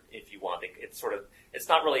car if you want. It's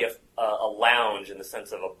not really a lounge in the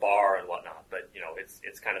sense of a bar and whatnot, but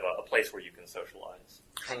it's kind of a place where you can socialize.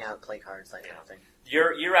 Hang out, play cards, that kind of thing.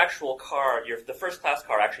 Your actual car, the first class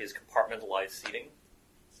car actually is compartmentalized seating.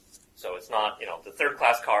 So it's not, the third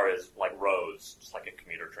class car is like rows, just like a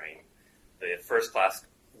commuter train. The first class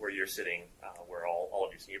where you're sitting, where all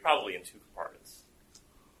of you sit, you're probably in two compartments.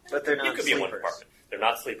 But they're not You could be in one sleepers. compartment. They're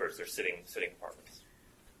not sleepers, they're sitting compartments.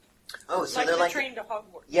 Oh, so like they're the like... train to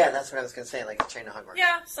Hogwarts. Yeah, that's what I was going to say, like a train to Hogwarts.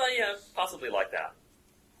 Yeah, possibly like that.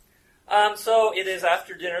 So it is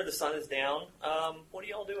after dinner, the sun is down. What are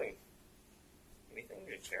you all doing? Anything?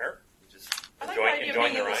 You care? Just I like the idea of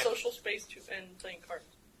enjoying being the in a ride? social space and playing cards.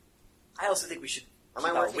 I also think we should Am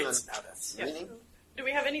keep I our working wits on about us. Yeah. reading? Do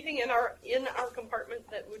we have anything in our compartment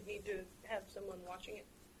that would need to have someone watching it?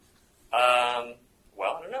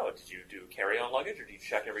 Well, I don't know. Did you do carry-on luggage, or did you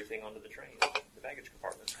check everything onto the train, the baggage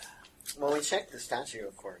compartment? Well, we checked the statue,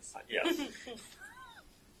 of course. Yes.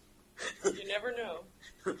 You never know.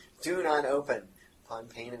 Do not open upon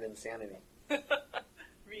pain of insanity.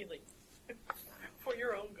 Really. For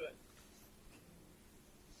your own good.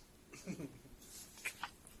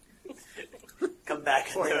 Come back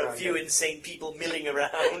and Poor there are a young few guy. insane people milling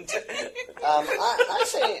around. I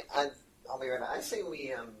say, I'll be right back. I say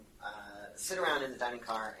we sit around in the dining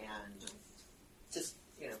car and just,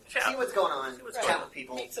 Chat. see what's going on, See what's chat going on. with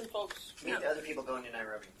people, Meet some folks. meet other people going to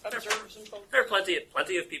Nairobi. Observe some folks. There are plenty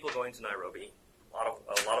of people going to Nairobi. A lot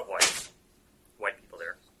of white people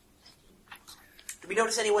there. Do we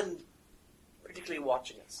notice anyone particularly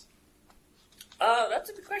watching us? That's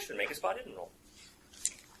a good question. Make a spot hidden roll.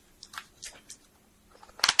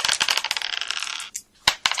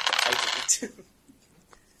 I didn't.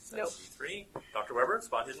 Nope. 73. Dr. Weber,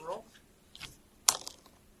 spot hidden roll.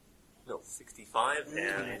 No. 65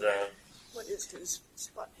 and What is his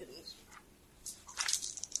spot hidden?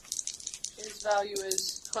 His value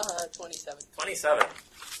is 27. 27.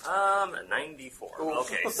 94. Ooh.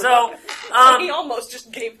 Okay, so He almost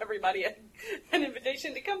just gave everybody an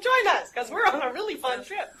invitation to come join us because we're on a really fun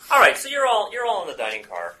trip. all right. So you're all in the dining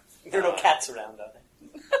car. There are no cats around, are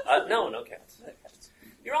there? No cats.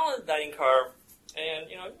 You're all in the dining car, and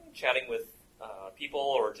chatting with people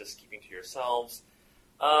or just keeping to yourselves.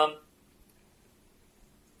 And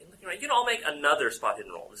you can all make another spot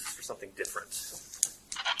hidden roll. This is for something different.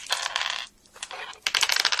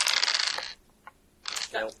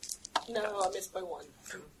 Nope. No, I missed by one.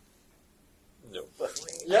 No.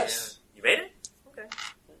 Yes. You made it? Okay.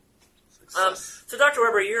 So, Dr.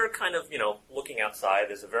 Weber, you're kind of, looking outside.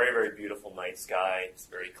 There's a very, very beautiful night sky. It's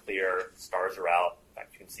very clear. Stars are out. In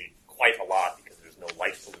fact, you can see quite a lot because there's no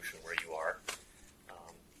light pollution where you are.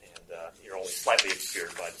 And you're only slightly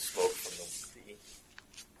obscured by the smoke from the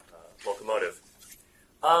locomotive.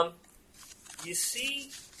 You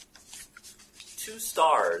see two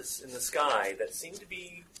stars in the sky that seem to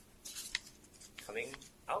be coming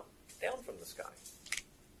down from the sky.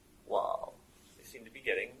 Wow. They seem to be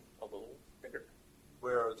getting a little bigger.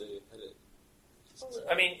 Where are they headed?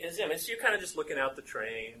 I mean, so you're kind of just looking out the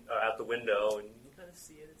train, out the window, and you kind of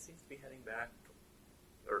see it. It seems to be heading back,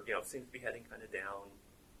 or seems to be heading kind of down,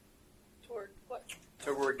 Toward what?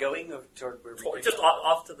 Toward where we're going, or toward where we're just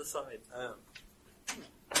off to the side.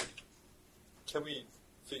 Can we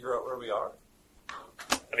figure out where we are?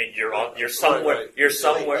 I mean, you're somewhere. Right. You're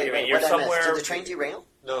somewhere. Wait, I mean, what you're did I miss? somewhere. Did the train derail?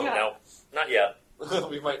 No. No, not yet.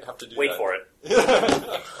 We might have to do Wait that. for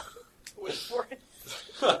it. Wait for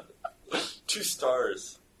it. Two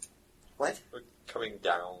stars What? coming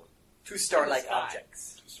down. two star-like Sky.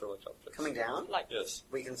 objects. Two star-like objects. Coming down? Like, Yes.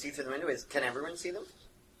 We can see through the window. Can everyone see them?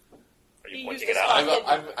 Are He you pointing used it a out?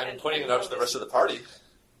 spot. I'm pointing it out to the rest of the party.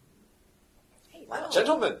 hey, Wow. no.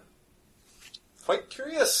 Gentlemen, quite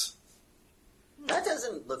curious. That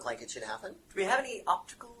doesn't look like it should happen. Do we have any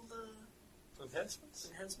optical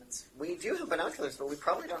Enhancements? We do have binoculars, but we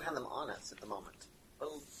probably don't have them on us at the moment.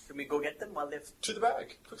 Well, can we go get them while they're... To the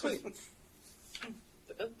bag, quickly.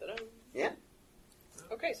 Da-dun-dun.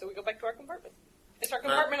 so we go back to our compartment. Is our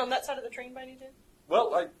compartment on that side of the train by any chance?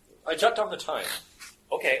 Well, I jot down the time.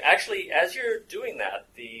 Okay, actually, as you're doing that,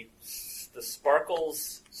 the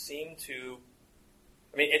sparkles seem to.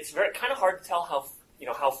 I mean, it's kind of hard to tell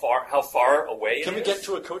how far away. Can it we is. get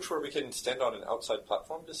to a coach where we can stand on an outside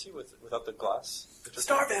platform to see without the glass?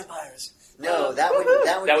 Star vampires. No, that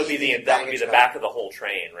would be the back of the whole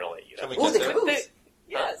train, really. Can we Oh, get the there? caboose.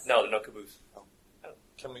 Yes. No, no caboose.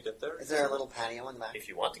 Can we get there? Is there a little patio in the back? If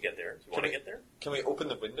you want to get there, get there. Can we open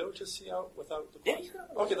the window to see out without the Yeah, glass? you can.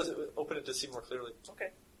 Okay, let's open it to see more clearly. Okay.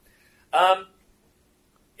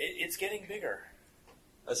 It's getting bigger.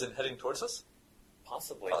 As in heading towards us?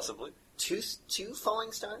 Possibly. Possibly. Two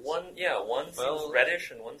falling stars? One seems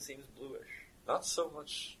reddish and one seems bluish. Not so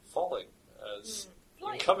much falling as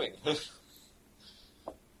Flying. coming.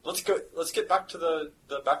 Let's get back to the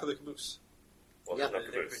back of the caboose. Well, Yeah. there's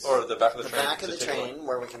no caboose. Or the back of the The train. back of to the take a look. train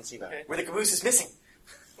where we can see better. Okay. Where the caboose is missing.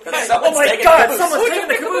 Okay. Someone's my taking God, the caboose. someone's Who taking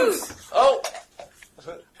took the the caboose!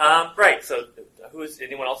 Oh! Right, so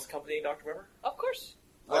anyone else accompanying Dr. Weber? Of course.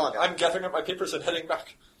 Well, I'm gathering up my papers and heading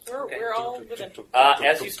back. We're all within.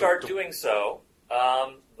 As you start doing so,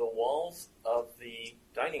 the walls of the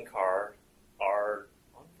dining car are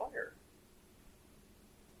on fire.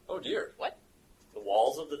 Oh dear. The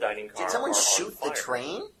walls of the dining car Did someone are shoot on the fire.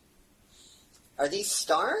 train? Are these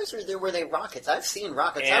stars or were they rockets? I've seen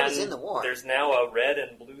rockets. And I was in the war. there's now a red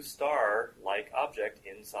and blue star-like object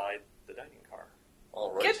inside the dining car.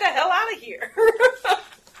 All right. Get the hell out of here!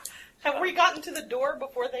 Have we gotten to the door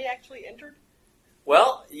before they actually entered?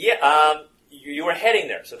 Well, yeah, you were heading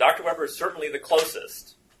there, so Dr. Weber is certainly the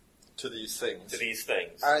closest to these things. to these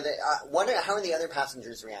things. Are they? How are the other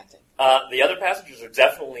passengers reacting? The other passengers are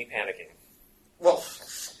definitely panicking. Well,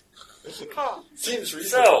 Huh. Seems So,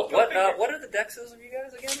 reasonable. what are the dexes of you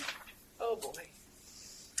guys again? Oh boy.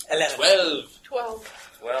 11. 12.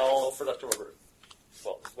 12. 12 For Dr. Weber.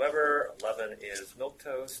 12 is Weber, 11 is Milk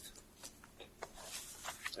Toast,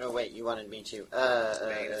 oh wait, you wanted me to.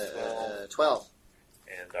 12. 12.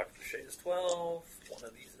 And Dr. Duche is 12. One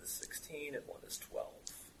of these is 16, and one is 12.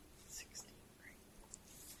 16.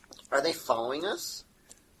 Are they following us,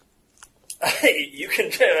 You can,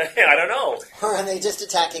 I don't know. or are they just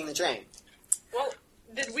attacking the train? Well,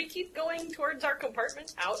 did we keep going towards our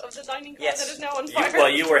compartment out of the dining car Yes. that is now on fire?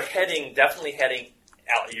 You were definitely heading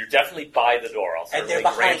out. You're definitely by the door. I'll And they're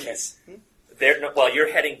certainly grant behind you. us.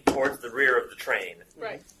 You're heading towards the rear of the train.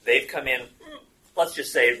 Right. They've come in, let's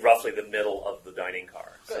just say, roughly the middle of the dining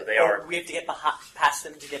car. So Good. they are. We have to get past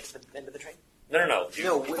them to get to the end of the train. No. No, If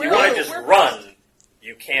you we're- want to just we're- run,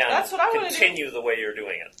 you can That's what I wanna do. continue the way you're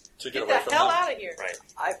doing it. To get Get away the from hell them. out of here. Right.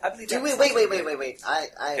 I believe Do that's wait.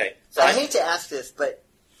 Okay. So I hate to ask this, but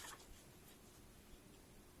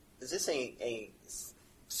is this a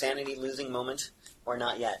sanity losing moment or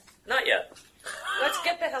not yet? Not yet. Let's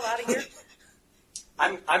get the hell out of here.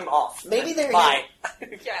 I'm off. Maybe they're Bye.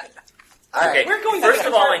 Yeah. All right. Okay. We're going First to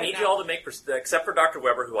of all, I compartment need now. you all to make, except for Dr.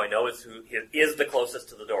 Weber, who I know is the closest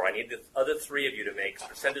to the door. I need the other three of you to make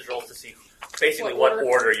percentage rolls to see basically What what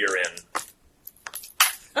order? order you're in.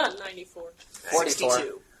 94. 44.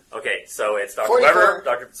 62. Okay, so it's Dr. 44.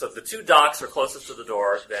 Weber, so the two docs are closest to the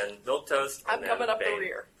door, then Milk Toast, and I'm then coming up the Bane.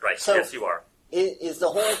 rear. Right, So- yes you are. Is the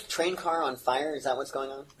whole train car on fire? Is that what's going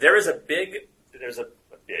on? There is a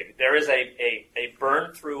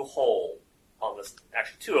burn through hole on this,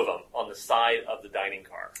 actually two of them, on the side of the dining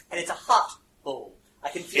car. And it's a hot bowl. I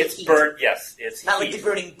can feel It's heat. burnt, yes, it's Not like heat. the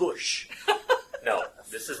burning bush. No,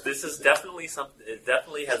 this is definitely something, it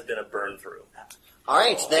definitely has been a burn through. All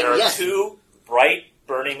right, then There are yes. two bright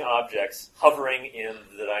burning objects hovering in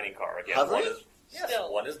the dining car. Again, Hovering?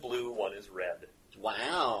 Still. one is blue, one is red.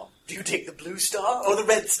 Wow. Do you take the blue star or the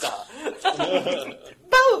red star?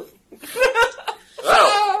 Both!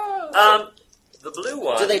 So, the blue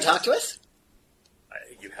one. Do they talk to us?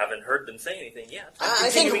 You haven't heard them say anything yet. I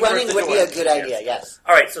think continuing running towards the would be door. a good idea. Yes.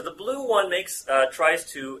 All right, so the blue one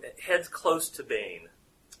tries to heads close to Bane.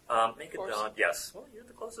 Make a course. dodge. Yes, well, you're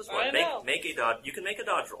the closest I one. know. Make a dodge. You can make a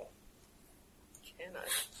dodge roll. Can I?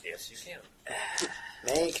 Yes, you can.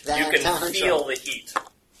 Make that You can dodge feel roll. the heat.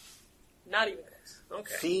 Not even close.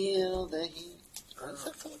 Okay. Feel the heat.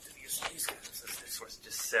 These guys, this source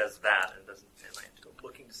just says that and doesn't. And I have to go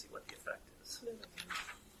looking to see what the effect is.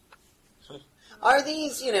 Are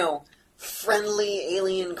these, friendly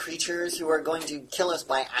alien creatures who are going to kill us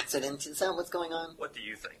by accident? Is that what's going on? What do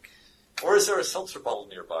you think? Or is there a seltzer bottle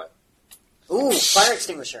nearby? Ooh, fire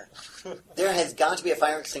extinguisher. There has got to be a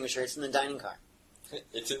fire extinguisher. It's in the dining car.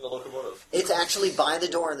 It's in the locomotive. It's actually by the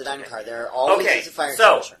door of the dining car. There are always Okay, a fire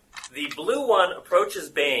so extinguisher. the blue one approaches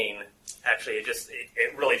Bane Actually,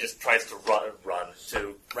 it really just tries to run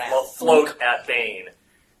to Float. float at Bane,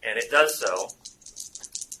 and it does so.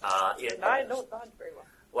 I don't dodge very well.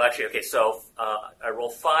 Well, actually, okay. So I roll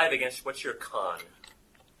 5 against. What's your con?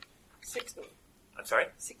 16. I'm sorry.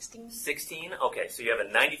 16. 16. Okay, so you have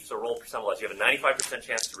a 90. So roll percentile. You have a 95%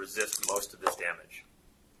 chance to resist most of this damage.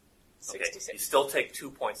 Okay, 66. you still take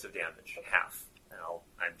 2 points of damage, half. And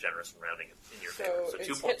I'm generous in rounding it in your favor. So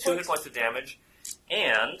it's 2 hit points of damage,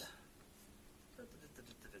 and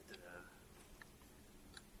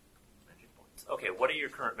magic points. Okay, what are your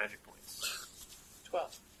current magic points?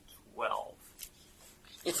 12. 12.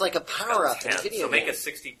 It's like a power-up in a 10. video So game. make a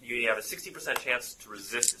 60. You have a 60% chance to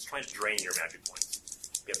resist. It's trying to drain your magic points.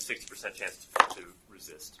 You have a 60% chance to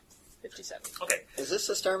resist. 57. Okay. Is this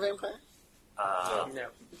a star vampire? No.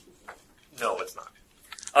 No, it's not.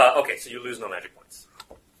 Okay, so you lose no magic points.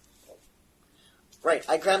 Right.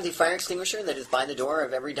 I grabbed the fire extinguisher that is by the door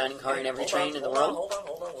of every dining car and every train in the world.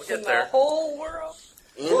 Hold on. We'll In get the there. whole world?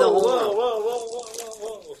 In the whole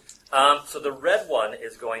world. Whoa. So the red one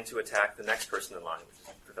is going to attack the next person in line, which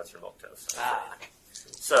is Professor Milktoast.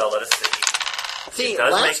 So let us see. See, It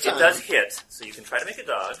last time, does hit, so you can try to make a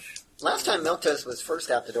dodge. last time Milktoast was first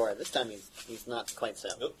out the door. This time he's not quite so.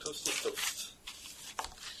 Milk toast is toast.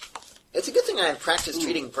 It's a good thing I have practiced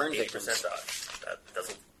treating burn 80% victims. dodge. That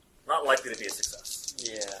doesn't, not likely to be a success.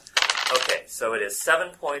 Yeah. Okay, so it is 7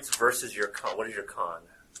 points versus your con. What is your con?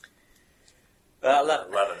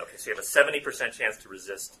 11. 11. Okay, so you have a 70% chance to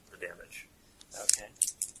resist the damage.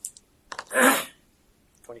 Okay.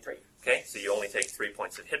 23. Okay, so you only take 3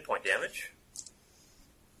 points of hit point damage.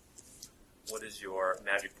 What is your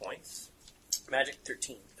magic points? Magic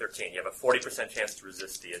 13. 13. You have a 40% chance to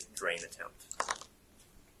resist the drain attempt.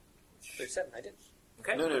 37. I did.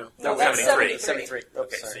 Okay. No. No, that's 73. 73.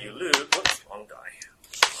 Okay, Sorry. so you lose. Whoops, wrong die.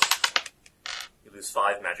 You lose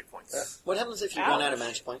 5 magic points. What happens if you run out of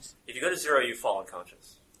magic points? If you go to 0, you fall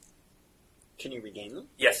unconscious. Can you regain them?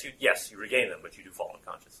 Yes, you regain them, but you do fall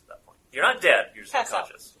unconscious at that point. You're not dead. You're just Pass out.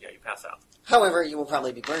 unconscious. Yeah, you pass out. However, you will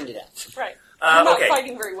probably be burned to death. Right. You're not okay.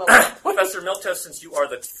 fighting very well. Professor Milktoast, since you are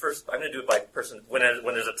the first, I'm going to do it by person. When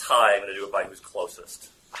there's a tie, I'm going to do it by who's closest.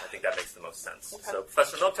 I think that makes the most sense. Okay. So,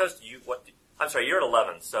 Professor Milktoast, I'm sorry, you're at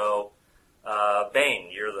 11. So, Bane,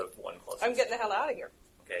 you're the one closest. I'm getting the hell out of here.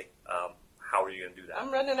 Okay. How are you going to do that?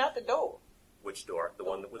 I'm running out the door. Which door? The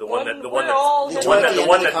one that we're all The the heading one at that the the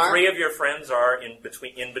one end of that the car? 3 of your friends are in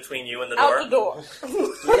between you and the door. out the door.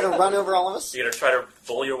 You're going to run over all of us? You're going to try to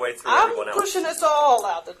bull your way through I'm everyone else. pushing us all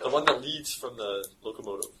out the The door. one that leads from the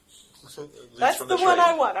locomotive. Leads That's from the train one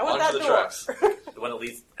I want. I want onto that the door. tracks. The one that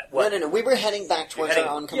leads. What? No. We were heading back towards You're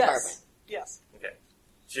our own heading- compartment. Yes. Okay.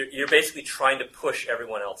 So you're basically trying to push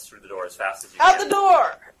everyone else through the door as fast as you Out can. the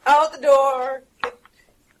door. Out the door.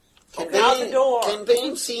 Out the door. Can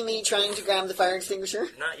Bane see me trying to grab the fire extinguisher?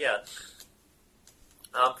 Not yet.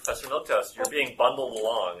 Professor Milktoast, you're being bundled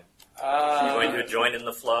along. Are you going to join in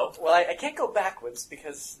the flow? Well, I can't go backwards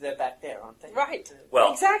because they're back there, aren't they? Right.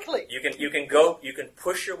 Well, Exactly. You can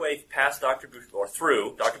push your way past Dr. Boucher, or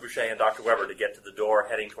through Dr. Boucher and Dr. Weber to get to the door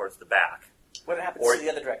heading towards the back. What happens Or- to the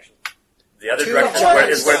other direction? The other Two direction giant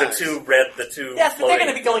is where the stars. two Yes, but they're floating- going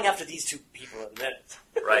to be going after these two people in a minute.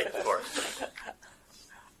 Right, of course.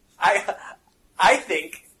 I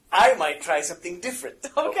think I might try something different.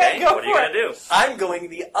 Okay, go what are you for going it. to do? I'm going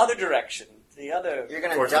the other direction. The other. You're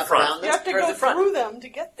going to Towards the duck front. around You them? have to Towards go the front. through them to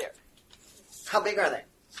get there. How big are they?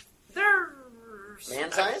 They're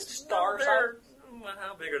Man-sized? Star-sized?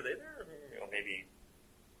 How big are they? They're maybe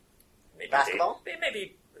Basketball?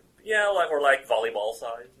 Maybe like volleyball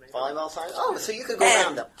size. Maybe. Volleyball size? Oh, so you could go And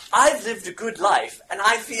around them. I've lived a good life, and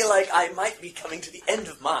I feel like I might be coming to the end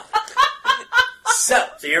of mine. So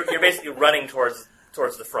you're basically running towards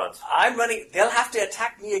the front. I'm running. They'll have to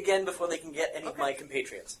attack me again before they can get any of my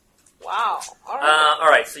compatriots. Wow. All right. All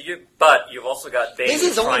right. So you've also got Bane. This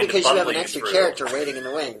is only trying to because you have bundle an extra through. character waiting in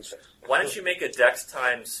the wings. Why don't you make a Dex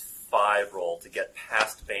times 5 roll to get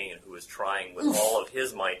past Bane, who is trying with all of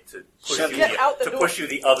his might to push Shove you Get out the door. push you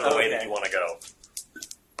the other way Okay. that you want to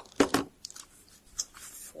go.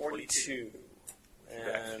 42.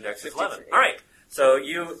 And Dex is 53. 11. All right. So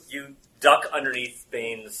you duck underneath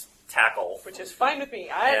Bane's tackle. Which is fine with me.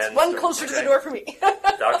 It's And- one closer to the okay. door for me.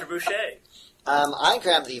 Dr. Boucher. I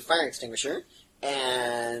grabbed the fire extinguisher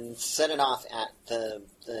and set it off at the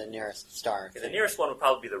nearest star. Okay, the nearest one would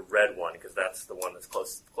probably be the red one, because that's the one that's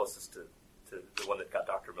closest to the one that got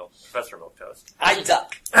Professor Milktoast. I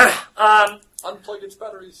duck. Unplug its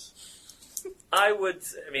batteries.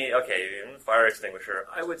 fire extinguisher.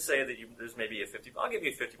 I would say that there's maybe a 50. I'll give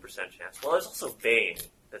you a 50% chance. Well, there's also Bane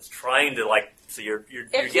that's trying to so you're getting.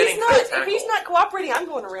 If he's not cooperating, I'm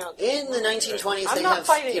going around. In the 1920s, I'm they not have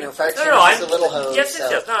fighting fire No, I'm extinguishers, a little hose. Yes.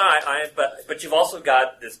 so- No, but you've also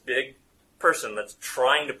got this big person that's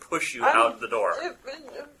trying to push you out the door,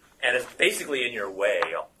 and is basically in your way,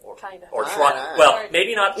 Kinda. or All try. right. Well,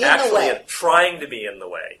 maybe not In the actually way. trying to be in the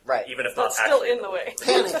way, Right. Even if But not still actually in the way.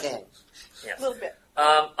 Panicking. Yes. A little bit.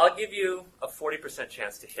 I'll give you a 40%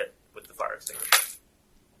 chance to hit with the fire extinguisher.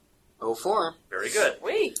 04. Very good.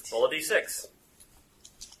 Wait. Roll a d6.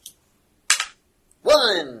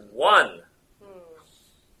 1. 1.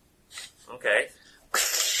 Okay.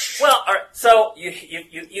 Well, all right. So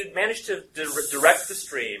you managed to direct the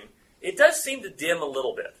stream. It does seem to dim a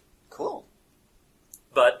little bit, Cool.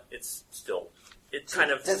 but it's still. It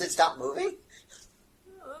kind of. Does it stop moving?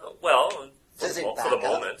 Well, Does it for back the up?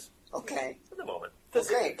 moment. Okay. For the moment.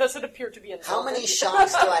 Great. Does it appear to be in How many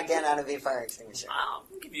shocks do I get out of a fire extinguisher? I'll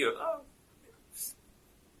give you.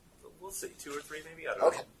 We'll see, 2 or 3 maybe. I don't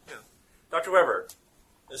Okay. know. Yeah. Dr. Weber.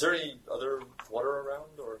 Is there any other water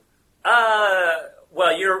around, or?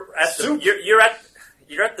 Well, you're at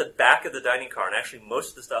you're at the back of the dining car, and actually most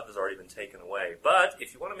of the stuff has already been taken away. But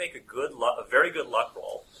if you want to make a very good luck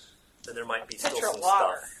roll, then there might be still Picture some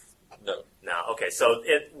water. stuff. No. Now, okay, so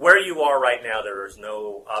where you are right now, there is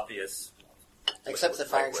no obvious. Except the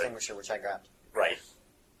fire liquid. extinguisher, which I grabbed. Right.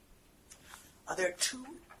 Are there 2?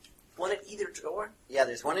 One at either door? Yeah,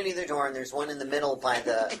 there's one at either door, and there's one in the middle by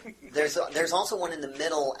the. There's also one in the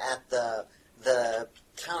middle at the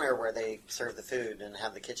counter where they serve the food and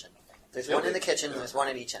have the kitchen. There's one in the kitchen, and there's one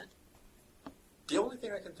at each end. The only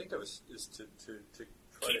thing I can think of is to try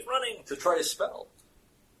Keep running. to try to spell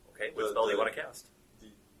Okay, what spell do you want to cast? the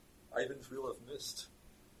Ivan's Wheel of Mist,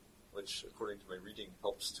 which, according to my reading,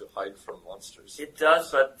 helps to hide from monsters. It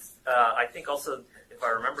does, but I think also, if I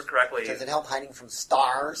remember correctly, Does it help hiding from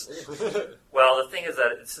stars? well, the thing is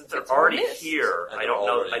that since they're It's already mist. here, And I they're don't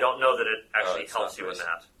know. already- I don't know that it actually it's helps not you in mist.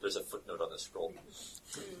 that. There's a footnote on the scroll.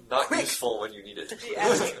 Not useful when you need it.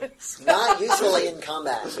 Yeah. Not usefully in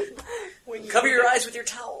combat. When you Cover your eyes with your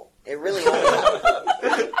towel. It really only.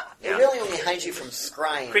 Yeah. It really only hides you from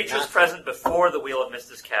scrying. Creatures not- present before the Wheel of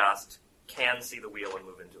Mist is cast can see the wheel and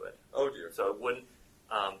move into it. Oh dear. So it wouldn't.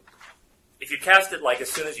 If you cast it like as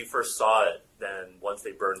soon as you first saw it, then once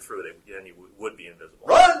they burn through, then you would be invisible.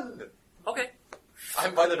 Run! Okay,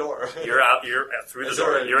 I'm by the door. you're out. You're through the Is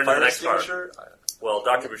door. there a You're in the fire next car. extinguisher? Well,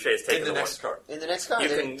 Dr. Boucher is In taking the the next car. In the next car, You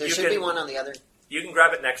there, can- there you should be can- one on the other. You can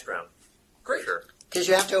grab it next round. Great. Sure. Because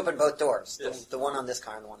you have to open both doors. Yes. The one on this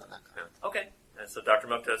car and the one on that car. Yeah. Okay. And so, Dr.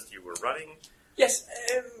 Moktas, you were running. Yes,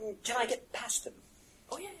 can I get past them?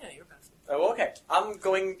 Oh yeah, you're passing. Oh, okay. I'm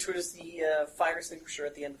going towards the fire extinguisher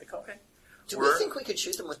at the end of the car. Okay. Do We're- we think we could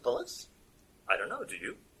shoot them with bullets? I don't know. Do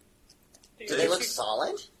you? Do they look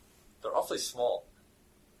solid? They're awfully small.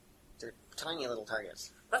 They're tiny little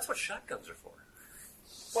targets. That's what shotguns are for.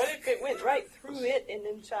 What if it went right through it and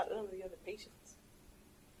then shot some of the other patients?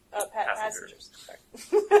 Passengers.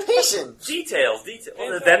 Sorry. Patience! Details.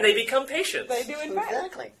 Well, then they become patients. They do in fact.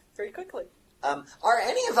 Exactly. Very quickly. Are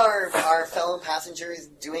any of our fellow passengers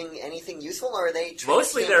doing anything useful, or are they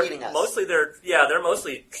Mostly stampeding us? they're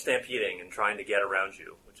mostly stampeding and trying to get around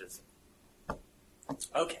you, which is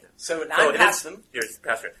Okay, so now So I'm it past is- them. Here's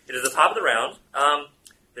past it. It is the top of the round.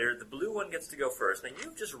 The blue one gets to go first. Now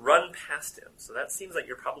you've just run past him, so that seems like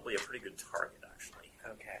you're probably a pretty good target, actually.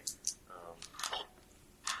 Okay.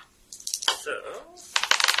 So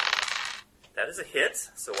that is a hit.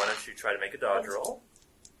 So why don't you try to make a dodge roll?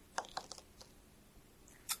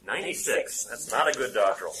 96. That's not a good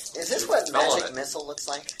dodge roll. Is this what Smell on magic it. missile looks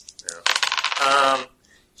like? No.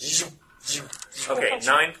 Okay,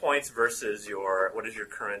 9 points versus what is your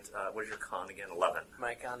con again? 11.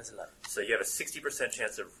 My con is 11. So you have a 60%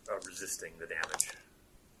 chance of resisting the damage.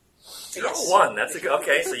 Yes. 1. That's a good.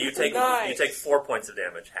 Okay, so you take Nice. 4 points of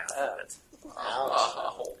damage, half of it.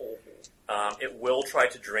 Ouch. It will try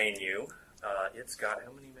to drain you. It's got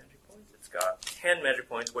how many magic points? It's got 10 magic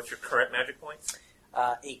points. What's your current magic points?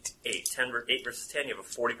 8. 8 versus 10. You have a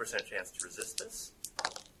 40% chance to resist this,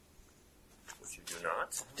 which you do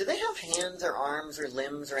not. Do they have hands or arms or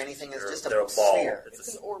limbs or anything? It's just a They're a ball. sphere.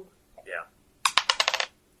 It's an orb. Yeah.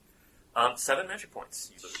 7 magic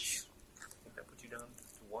points. You lose. I think that puts you down to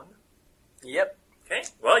 1. Yep. Okay.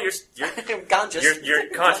 Well, you're I'm conscious. You're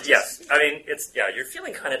conscious. Yes. I mean, you're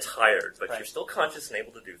feeling kind of tired, but Right. you're still conscious and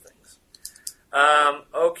able to do things.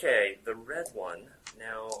 Okay, the red one.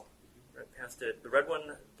 Now, right past it. The red one,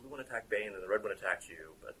 the blue one attacked Bane, and the red one attacked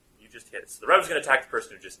you, but you just hit. So the red one's going to attack the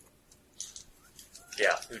person who just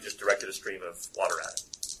Yeah, who just directed a stream of water at it.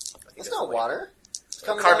 It's not water. It's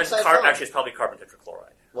coming Carbon. outside from. Actually, it's probably carbon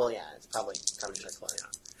tetrachloride. Well, yeah, it's probably carbon tetrachloride.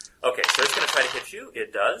 Yeah. Okay, so it's going to try to hit you.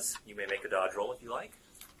 It does. You may make a dodge roll if you like.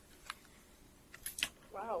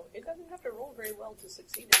 Wow, it doesn't have to roll very well to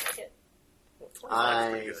succeed in a hit. Well, 25 is I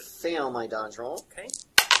pretty good. fail my dodge roll. Okay.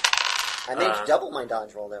 I make double my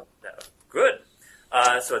dodge roll though. No. Good.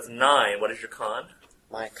 So it's 9. What is your con?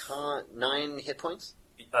 My con 9 hit points.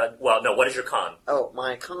 Well, no. What is your con? Oh,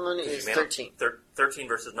 my con 'Cause is you may not- 13. 13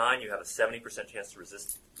 versus 9. You have a 70% chance to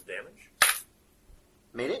resist the damage.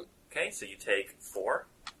 Made it. Okay, so you take 4.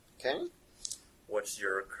 Okay. What's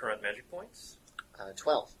your current magic points?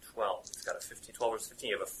 12. 12. It's got a 15. 12 versus 15.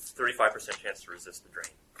 You have a 35% chance to resist the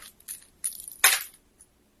drain.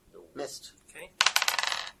 Missed. Okay.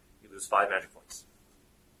 You lose 5 magic points.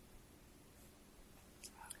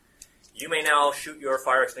 You may now shoot your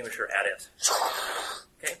fire extinguisher at it.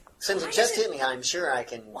 Okay. Since it just hit me, I'm sure I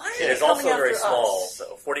can. Why It is is it also coming very after small, us?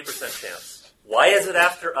 so 40% chance. Why is it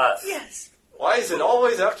after us? Yes. Why is it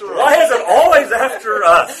always after us? Why is it always after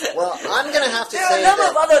us? Well, I'm gonna have to There are say a number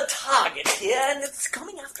that of other targets here, and it's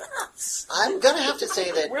coming after us. I'm gonna have to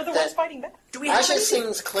say that We're the ones that fighting back. Do we have Asha anything?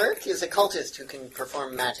 Singh's clerk is a cultist who can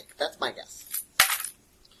perform magic. That's my guess.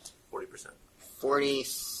 40%.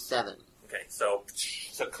 47 Okay, so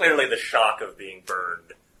clearly the shock of being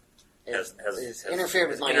burned has interfered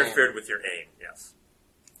with my interfered aim. with your aim. Yes.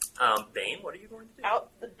 Bane, what are you going to do? Out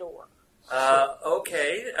the door.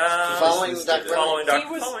 Okay. Following This is Dr. Following He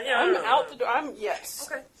Dr. was. Following, yeah, I'm no, no, out no. the door. Yes.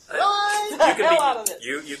 Okay. What? You Hell can out of be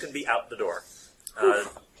it. you can be out the door.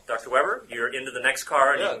 Dr. Weber, you're into the next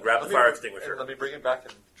car and you can grab the let fire me- extinguisher. Let me bring it back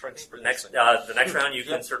and try and spray Next, this the next round you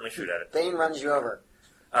can certainly shoot at it. Bane runs you over.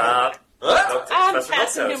 thing. No, I'm Professor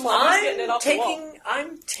passing Miltos. him while he's getting it off the wall.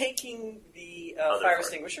 I'm taking the Other fire part.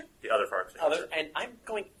 extinguisher, The other fire extinguisher. and I'm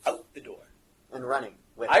going out the door. And running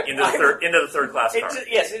with I- it. Into the third class car.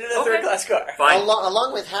 Yes, into the Okay. third class car. Fine.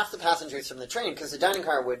 Along with half the passengers from the train, because the dining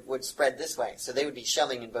car would spread this way, so they would be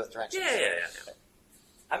shoving in both directions. Yeah.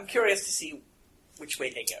 I'm curious to see which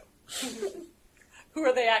way they go. Who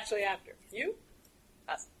are they actually after? You?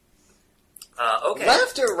 Us. Okay.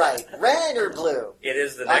 Left or right? Red or blue? It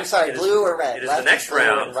is the I'm next. sorry, it is- blue or red? It is Left the next blue and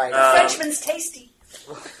round. right. Frenchman's tasty.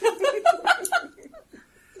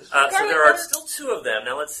 So there are still 2 of them.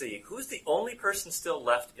 Now let's see. Who's the only person still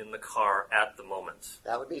left in the car at the moment?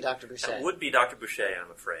 That would be Dr. Boucher. That would be Dr. Boucher,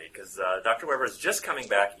 I'm afraid, because Dr. Weber is just coming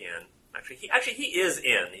back in. Actually, he is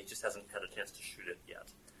in. He just hasn't had a chance to shoot it yet.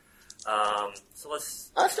 So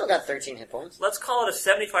I've still got 13 hit points. let's call it a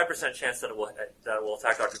 75% chance that it will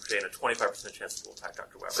attack Dr. Boucher and a 25% chance that it will attack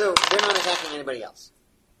Dr. Weber. So they're not attacking anybody else.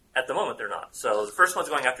 At the moment, they're not. So the first one's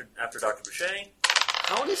going after Dr. Boucher.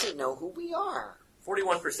 How does it know who we are?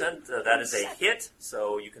 41%. That is a hit.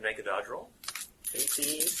 So you can make a dodge roll.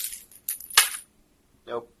 AC.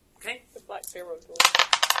 Nope. Okay. The Black Pharaoh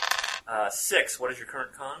door. 6. What is your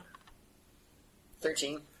current con?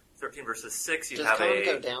 13. 13 versus 6. You Does have con a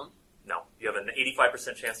go down? no. You have an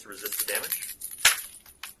 85% chance to resist the damage.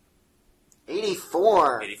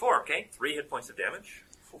 84. 84. Okay. 3 hit points of damage.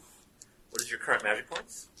 What is your current magic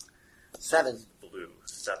points? 7. Blue.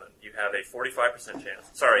 7. You have a 45% chance.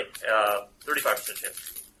 Sorry, 35%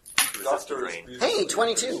 chance to resist the drain. Hey,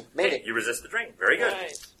 22. Made it. You resist the drain. Very good.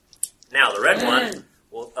 Nice. Now the red one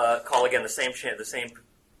will call again the same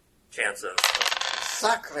chance of.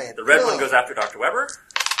 Sacre. The red bleu. one goes after Dr. Weber.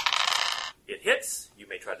 It hits. You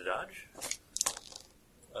may try to dodge.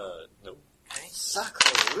 No. Okay.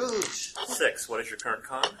 Sacre rouge. 6. What is your current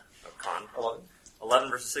con? Con. 11. 11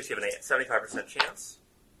 versus 6. You have an 75% chance.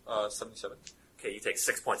 77. Okay, you take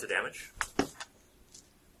 6 points of damage.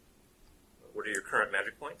 What are your current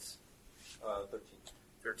magic points? 13.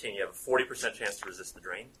 13. You have a 40% chance to resist the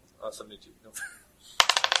drain. 72. No.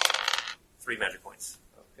 3 magic points.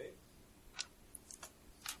 Okay.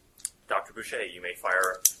 Dr. Boucher, you may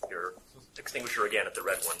fire your extinguisher again at the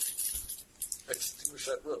red one. Extinguish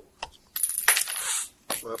that will.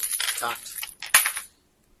 Whoop. Cocked.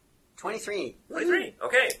 23. 23.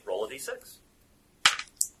 Okay, roll a d6.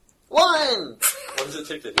 1. What does it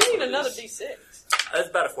take to hit? You need one of another these? D6. That's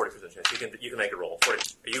about a 40% chance. You can make a roll. 40.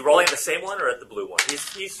 Are you rolling at the same one or at the blue one?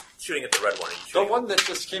 He's shooting at the red one. Are you The shooting- one that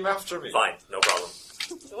just came after me. Fine, no problem.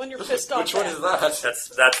 The one you're pissed off Which one at. is that?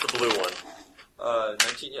 That's the blue one.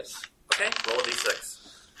 19, yes. Okay, roll a d6.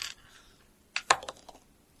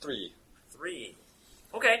 3. 3.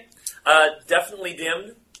 Okay. Definitely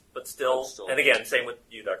dimmed, but still. But still. And again, same with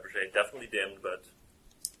you, Dr. Shea. Definitely dimmed, but.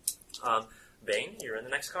 Bane, you're in the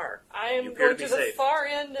next car. I am You appear going to to be the safe. far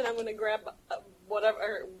end, and I'm going to grab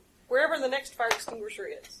whatever wherever the next fire extinguisher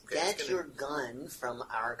is. Okay, Get it's your gun from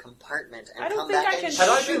our compartment and I don't come think back I can and Had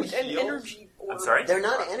I been shoot an healed? energy orb. I'm sorry? They're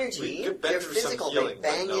not We energy. could They're bend through some physical. healing, They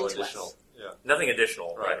bang but no into additional. us. Yeah. Nothing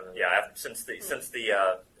additional, Right. Yeah, since the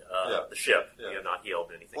the ship, Yeah. you have not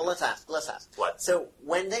healed anything. Well, let's ask. What? So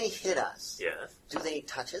when they hit us, Yes. do they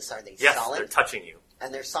touch us? Are they Yes, solid? they're touching you.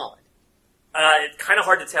 And they're solid. It's kind of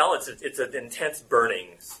hard to tell. It's an intense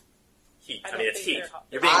burning heat. I I don't mean, it's think heat. they're hot.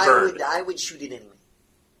 You're being burned. I would shoot it anyway.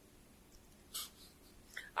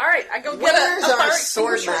 All right, I go get Where's a fire our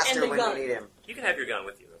sword extinguisher master and a when gun. we need him? You can have your gun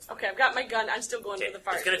with you. That's fine. Okay, I've got my gun. I'm still going Okay, for the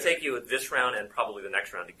fire it's going to extinguisher. take you this round and probably the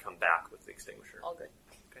next round to come back with the extinguisher. All good.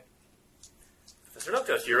 Professor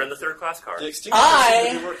Noctos, you're in the third class car. The extinguisher I-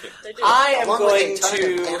 should be working. They do. I am Along with going a ton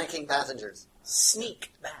to of panicking passengers.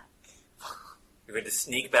 sneak back. You're going to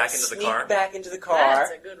sneak back into the Sneak car. back into the That's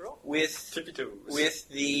car a good roll. with Tippy toes.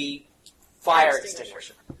 the fire Fire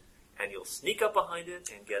extinguisher. And you'll sneak up behind it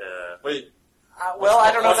and get a... Wait, Well,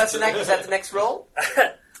 I don't know if that's the next. Is that the next roll?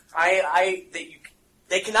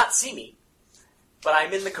 They cannot see me, but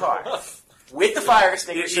I'm in the car with the fire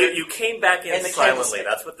extinguisher. You came back in And the silently. candlestick.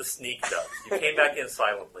 That's what the sneak does. You came back in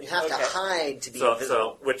silently. You have to Okay. hide to be So,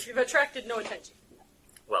 invisible. which, You've attracted no attention.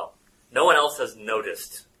 well, no one else has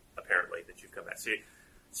noticed apparently that you've come back. So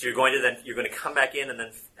you're going to come back in and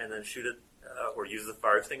then shoot it or use the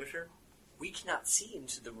fire extinguisher. We cannot see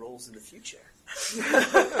into the roles in the future.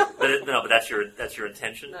 But that's your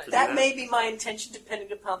intention. Nice. To do That may be my intention,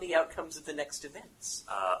 depending upon the outcomes of the next events.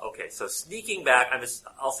 Okay, so sneaking back,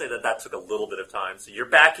 I'll say that took a little bit of time. So you're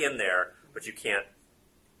back in there, but you can't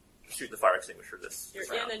shoot the fire extinguisher this You're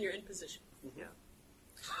round. in and you're in position.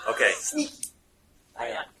 Okay. I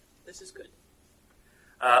am. like this is good.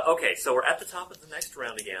 Okay, so we're at the top of the next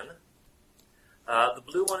round again. The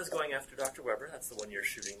blue one is going after Dr. Weber. That's the one you're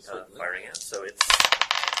shooting, firing at. So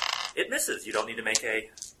it misses. You don't need to make a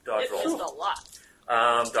dodge It roll. missed a lot.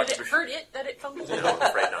 Dr. Did it Boucher- hurt it that it fumbled? No, I'm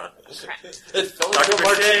afraid not. it fell Dr. into Boucher,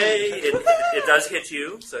 Martini. it does hit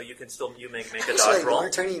you, so you can still make a dodge Actually, roll.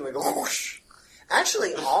 Martini would go whoosh.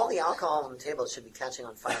 Actually, all the alcohol on the table should be catching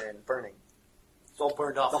on fire and burning. It's all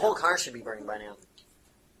burned off. The whole car should be burning by now.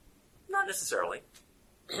 Not necessarily.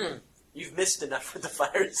 You've missed enough with the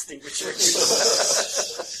fire extinguisher.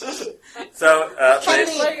 So, Can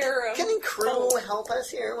but- Can the crew help us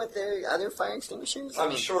here with the other fire extinguishers?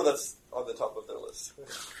 I'm sure that's on the top of their list. so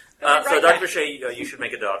Right Dr. back. Boucher, you should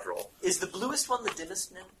make a dodge roll. Is the bluest one the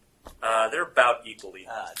dimmest now? They're about equally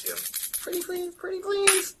dim. Pretty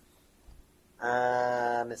please.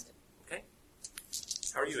 Missed it.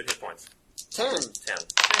 How are you at hit points? 10. 10.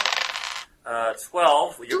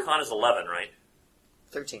 12. Well, your con is 11, right?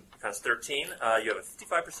 13. Your con's 13. You have a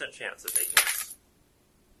 55% chance of making it.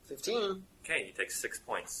 15. Okay, you take 6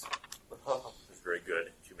 points. It's very good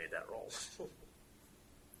that you made that roll.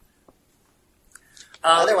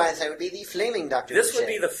 Otherwise, I would be the flaming Dr. This would Boucher.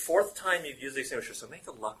 be the 4th time you've used the extinguisher, so make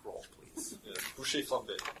a luck roll, please. Yeah. Boucher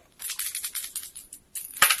flambé.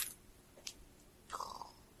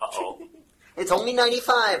 Uh-oh. It's only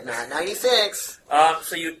 95, not 96.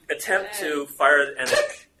 So you attempt to fire, and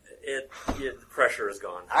the pressure is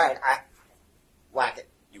gone. All right, I whack it.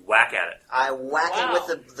 You whack at it. I whack Wow.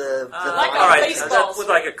 it with the Like all a right, baseball that's with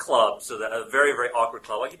swing. like a club, so that a very, very awkward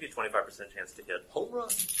club. I'll give you a 25% chance to hit. Home run.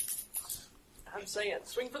 I'm saying,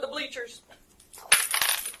 swing for the bleachers.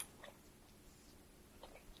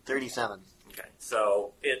 37. Okay,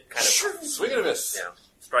 so it kind of Swing and a miss. yeah,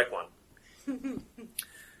 strike one.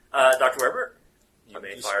 Dr. Weber, you I'm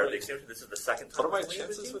may just fire the ready. extinguisher. This is the second time. What are my I've played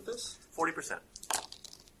chances you. with this? 40%.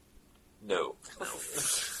 No.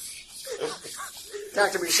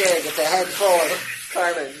 Dr. Boucher gets a head full of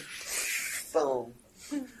carbon foam.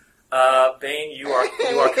 Bane, you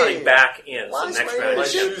are coming back in. So Why next is my round, My you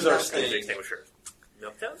shoes are have the stained. extinguisher.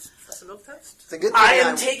 Milk toast? That's a milk toast? It's a good thing I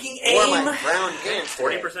am taking wore aim. my brown pants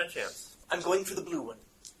today. 40% chance. I'm going for the blue one.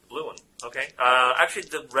 Blue one. Okay. Actually,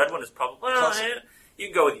 the red one is probably. Well, Classic. you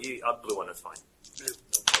can go with the blue one. That's fine.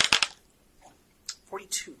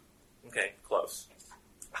 42. Okay, close.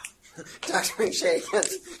 Dr. Boucher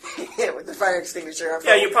gets hit with the fire extinguisher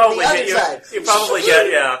Yeah, you probably the other hit. side. You probably get.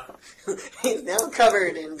 Yeah. He's now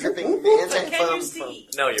covered in dripping Can anti-foam. you see?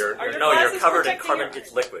 No, Are your you're glasses covered in protecting carbon. your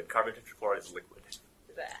It's liquid. Carbon tetrachloride is liquid.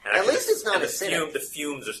 That. And At least it's not and acidic. the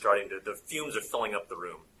fumes are starting to. The fumes are filling up the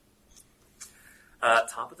room.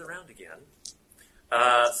 Top of the round again.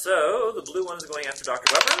 So the blue one is going after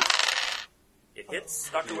Dr. Weber. It hits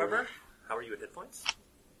Dr. Weber. How are you at hit points?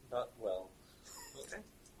 Not well. Okay.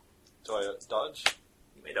 Do I dodge?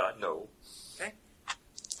 You may dodge. No.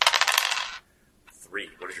 3.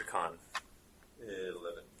 What is your con?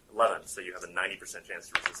 11. 11. So you have a 90% chance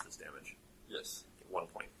to resist this damage. Yes. Get 1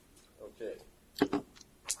 point. Okay.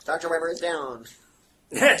 Dr. Weber is down.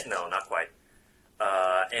 No, not quite.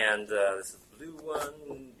 And this is the blue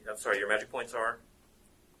one. I'm sorry, your magic points are?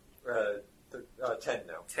 10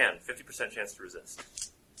 now. 10. 50% chance to resist.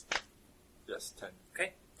 Yes, 10.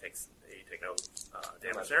 Okay. You take no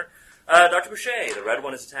damage there. Dr. Boucher, the red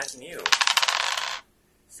one is attacking you.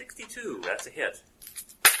 62. That's a hit.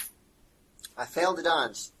 I failed to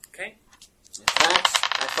dodge. Okay. In fact,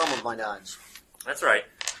 I fumbled my dodge. That's right.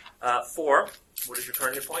 4. What is your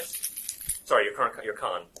current hit point? Sorry, your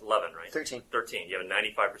con. 11, right? 13. 13. You have a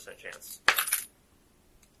 95% chance.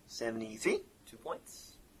 73. 2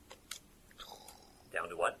 points. Down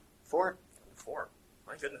to what? 4. 4.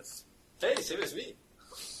 My goodness. Hey, same as me.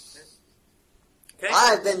 Okay.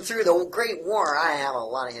 I've been through the Great War. I have a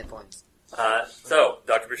lot of hit points. So,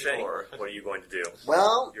 Dr. Boucher, Or- what are you going to do?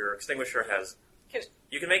 Well, Your extinguisher has. Can-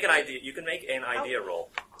 You can make an idea. You can make an idea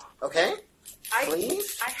roll. okay. I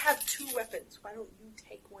Please? I have 2 weapons. Why don't you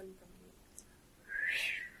take one from me?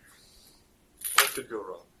 What could go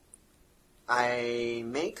wrong? I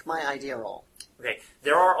make my idea roll. Okay.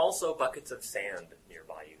 There are also buckets of sand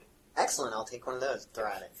nearby you Excellent. I'll take one of those. Throw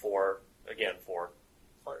at it. for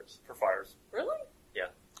Fires. fires. Really? Yeah.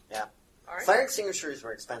 Yeah. All right. Fire extinguishers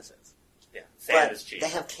were expensive. Yeah. Sand But is cheap. they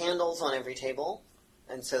have candles on every table,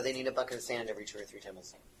 and so they need a bucket of sand every 2 or 3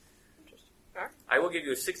 tables. Interesting. All right. I will give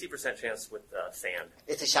you a 60% chance with sand.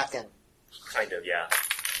 It's a shotgun. Kind of, yeah.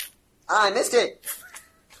 Ah, I missed it.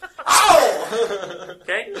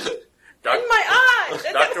 Okay. In my eye.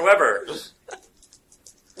 Dr. Weber.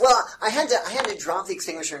 Well, I had to drop the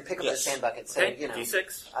extinguisher and pick up the Yes. sand bucket, so Okay. you know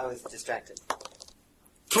D6. I was distracted.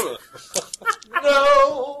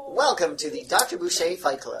 No! Welcome to the Dr. Boucher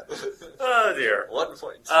Fight Club. Oh dear. 1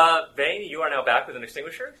 point. Vane, you are now back with an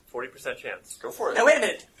extinguisher. 40% chance. Go for it. Now, wait a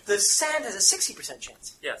minute. The sand has a 60%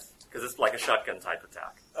 chance. Yes, because it's like a shotgun type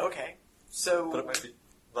attack. Okay. So, But it might be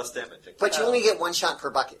less damaging. But you only get 1 shot per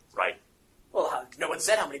bucket. Right. well, no one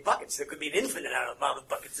said how many buckets. There could be an infinite amount of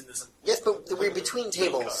buckets in this. Yes, but we're between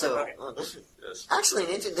tables, so... Okay. Yes. Actually,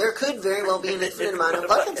 there could very well be an infinite amount of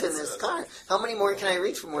buckets in this car. How many more can I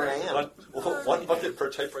reach from where I am? One bucket per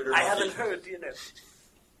typewriter. I monkey. haven't heard, you know.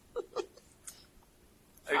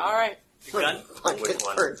 All right. Gun? Bucket Which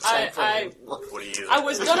one? per I typewriter. What are you using? I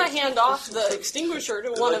was gonna hand off the extinguisher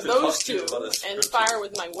to one of to those talk to you 2 about a and script. fire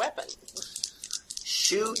with my weapon.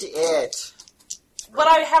 Shoot it. But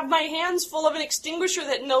I have my hands full of an extinguisher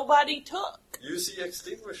that nobody took. Use the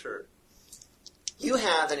extinguisher. You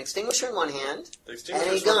have an extinguisher in one hand The and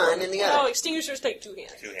extinguisher's a gun in the No, other. extinguishers take 2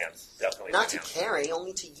 hands. 2 hands. Definitely Not 2 to hands. carry,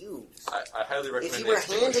 only to use. I highly recommend If you were the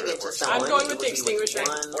extinguisher. handing it to works. someone, I'm going it with would the be extinguisher.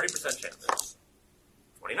 one- 40% chance.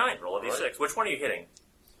 29. Roll a All right. d6. Which one are you hitting?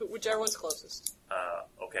 Whichever one's closest.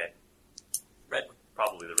 Okay. Red.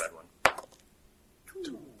 Probably the red one.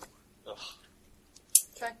 Ugh.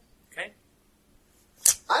 Okay. Okay.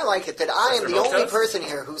 I like it that I am Mr. the only Motos? person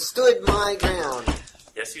here who stood my ground.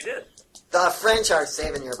 Yes, you did. The French are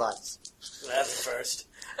saving your butts. That's the first.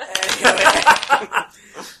 Anyway.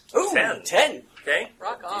 Ooh, 10. 10. Okay.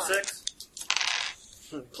 Rock on. D6.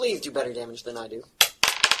 Please do better damage than I do.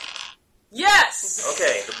 Yes!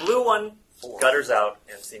 Okay. The blue one gutters out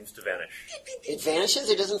and seems to vanish. It vanishes?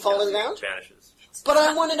 It doesn't fall to the ground? Vanishes. But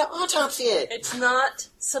I wanted to autopsy it. It's not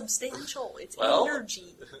substantial. It's Well,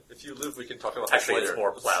 energy. If you live, we can talk about Actually, this it's later.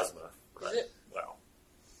 more plasma. Is it? Well.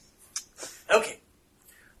 Okay.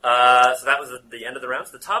 So that was the end of the round.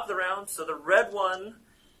 So the top of the round. So the red one.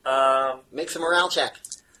 Makes a morale check.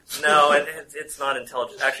 No, it's not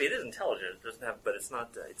intelligent. Actually, it is intelligent. It doesn't have, but it's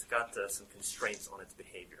not. It's got some constraints on its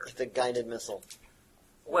behavior. It's a guided missile.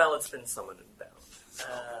 Well, it's been summoned and bound.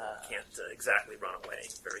 Can't exactly run away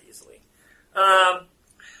very easily.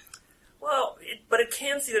 But it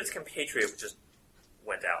can see that its compatriot just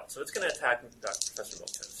went out, so it's going to attack Professor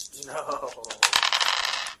Milton. No.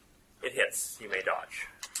 It hits. You may dodge.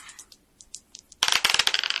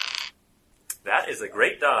 That is a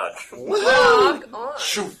great dodge. Rock on.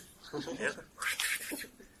 Shoot! Yeah.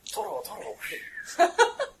 Toro, Toro.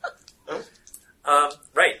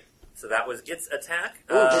 Right. So that was its attack.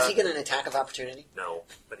 Ooh, does he get an attack of opportunity? No,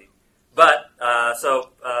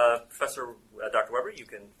 Professor Dr. Weber, you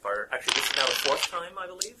can fire. Actually, this is now the 4th time, I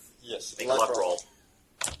believe. Yes. Make a Luck luck roll. roll.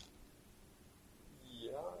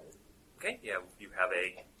 Yeah. Okay. Yeah, you have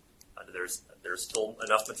a. There's still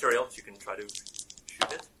enough material that you can try to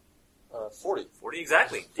shoot it. 40. 40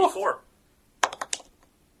 exactly. D4.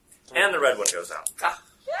 And the red one goes out.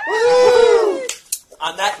 Woo!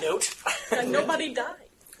 On that note, And nobody died.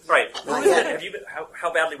 Right. Not Who is yet. it? Have you been,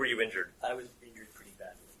 how badly were you injured? I was injured pretty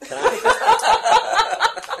badly.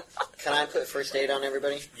 Can I put first aid on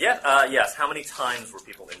everybody? Yeah. Yes. How many times were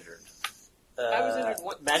people injured? I was injured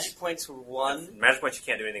once. Magic points were 1. Magic points you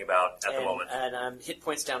can't do anything about at the moment. And hit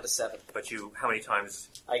points down to 7. But how many times?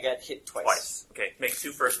 I got hit twice. Twice. Okay, make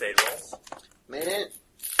 2 first aid rolls. Made it.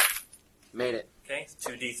 Made it. Okay,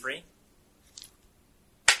 2d3.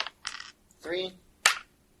 3,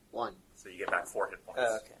 1. So you get back 4 hit points.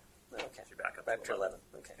 Okay. Okay. So you're back up Back to 11.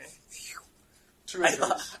 Okay. 2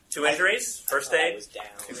 injuries. 2 injuries. First I aid. was down.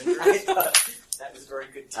 2 injuries. That was very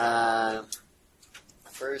good.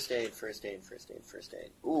 First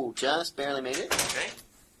aid. Ooh, just barely made it. Okay,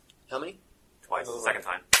 How many? twice. Second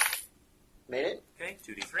time. Made it. Okay,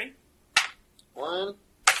 2d3. 1.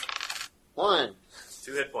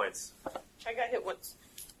 2 hit points. I got hit once.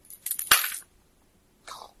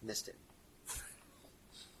 Missed it.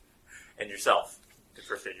 And yourself. Good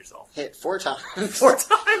first aid yourself. Hit 4 times. 4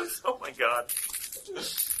 times? Oh my god.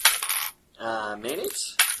 Made it.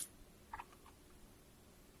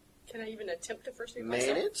 Can I even attempt to first aid Made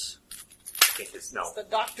myself? it. I think it's no. The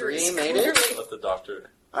doctor 3 is made it. clearly- Let the doctor.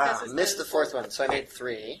 Missed the 4th one, so I made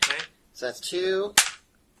 3. Okay. So that's 2,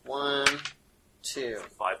 1, 2.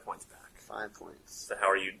 5 points back. 5 points. So how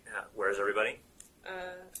are you? Where's everybody?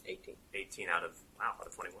 18. 18 out of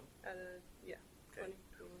 21. Yeah. Okay.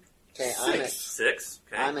 20. Okay, I'm at 6.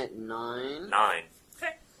 Okay. I'm at 9. 9.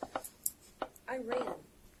 Okay. I ran.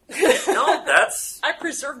 No, that's I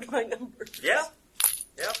preserved my numbers. yeah.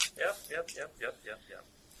 Yep.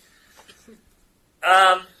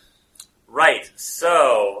 Right.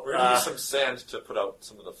 So We're going to use some sand to put out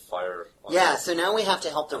some of the fire. Yeah, so now we have to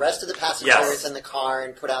help the rest of the passengers Yes. in the car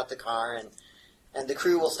and put out the car, and the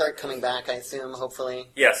crew will start coming back, I assume, hopefully.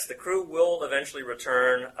 yes, the crew will eventually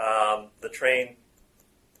return. The train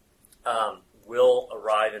will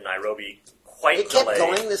arrive in Nairobi quite It kept delayed.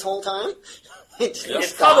 going this whole time? It didn't It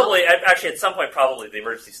stop? probably, actually, at some point, probably the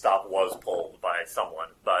emergency stop was pulled by someone,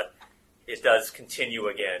 but it does continue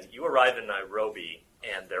again. You arrive in Nairobi,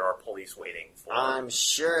 and there are police waiting for. I'm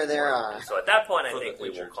sure there are. So at that point, I For the think we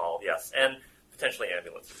will injured. call and potentially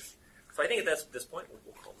ambulances. So I think at this point,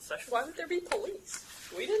 we'll call the session. Why would there be police?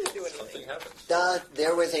 We didn't do Something anything. happened.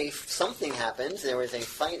 There was something happened. There was a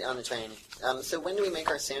fight on the train. So when do we make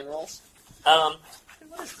our sand rolls? What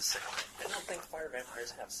is the sound? I don't think fire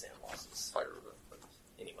vampires have sand losses. Fire.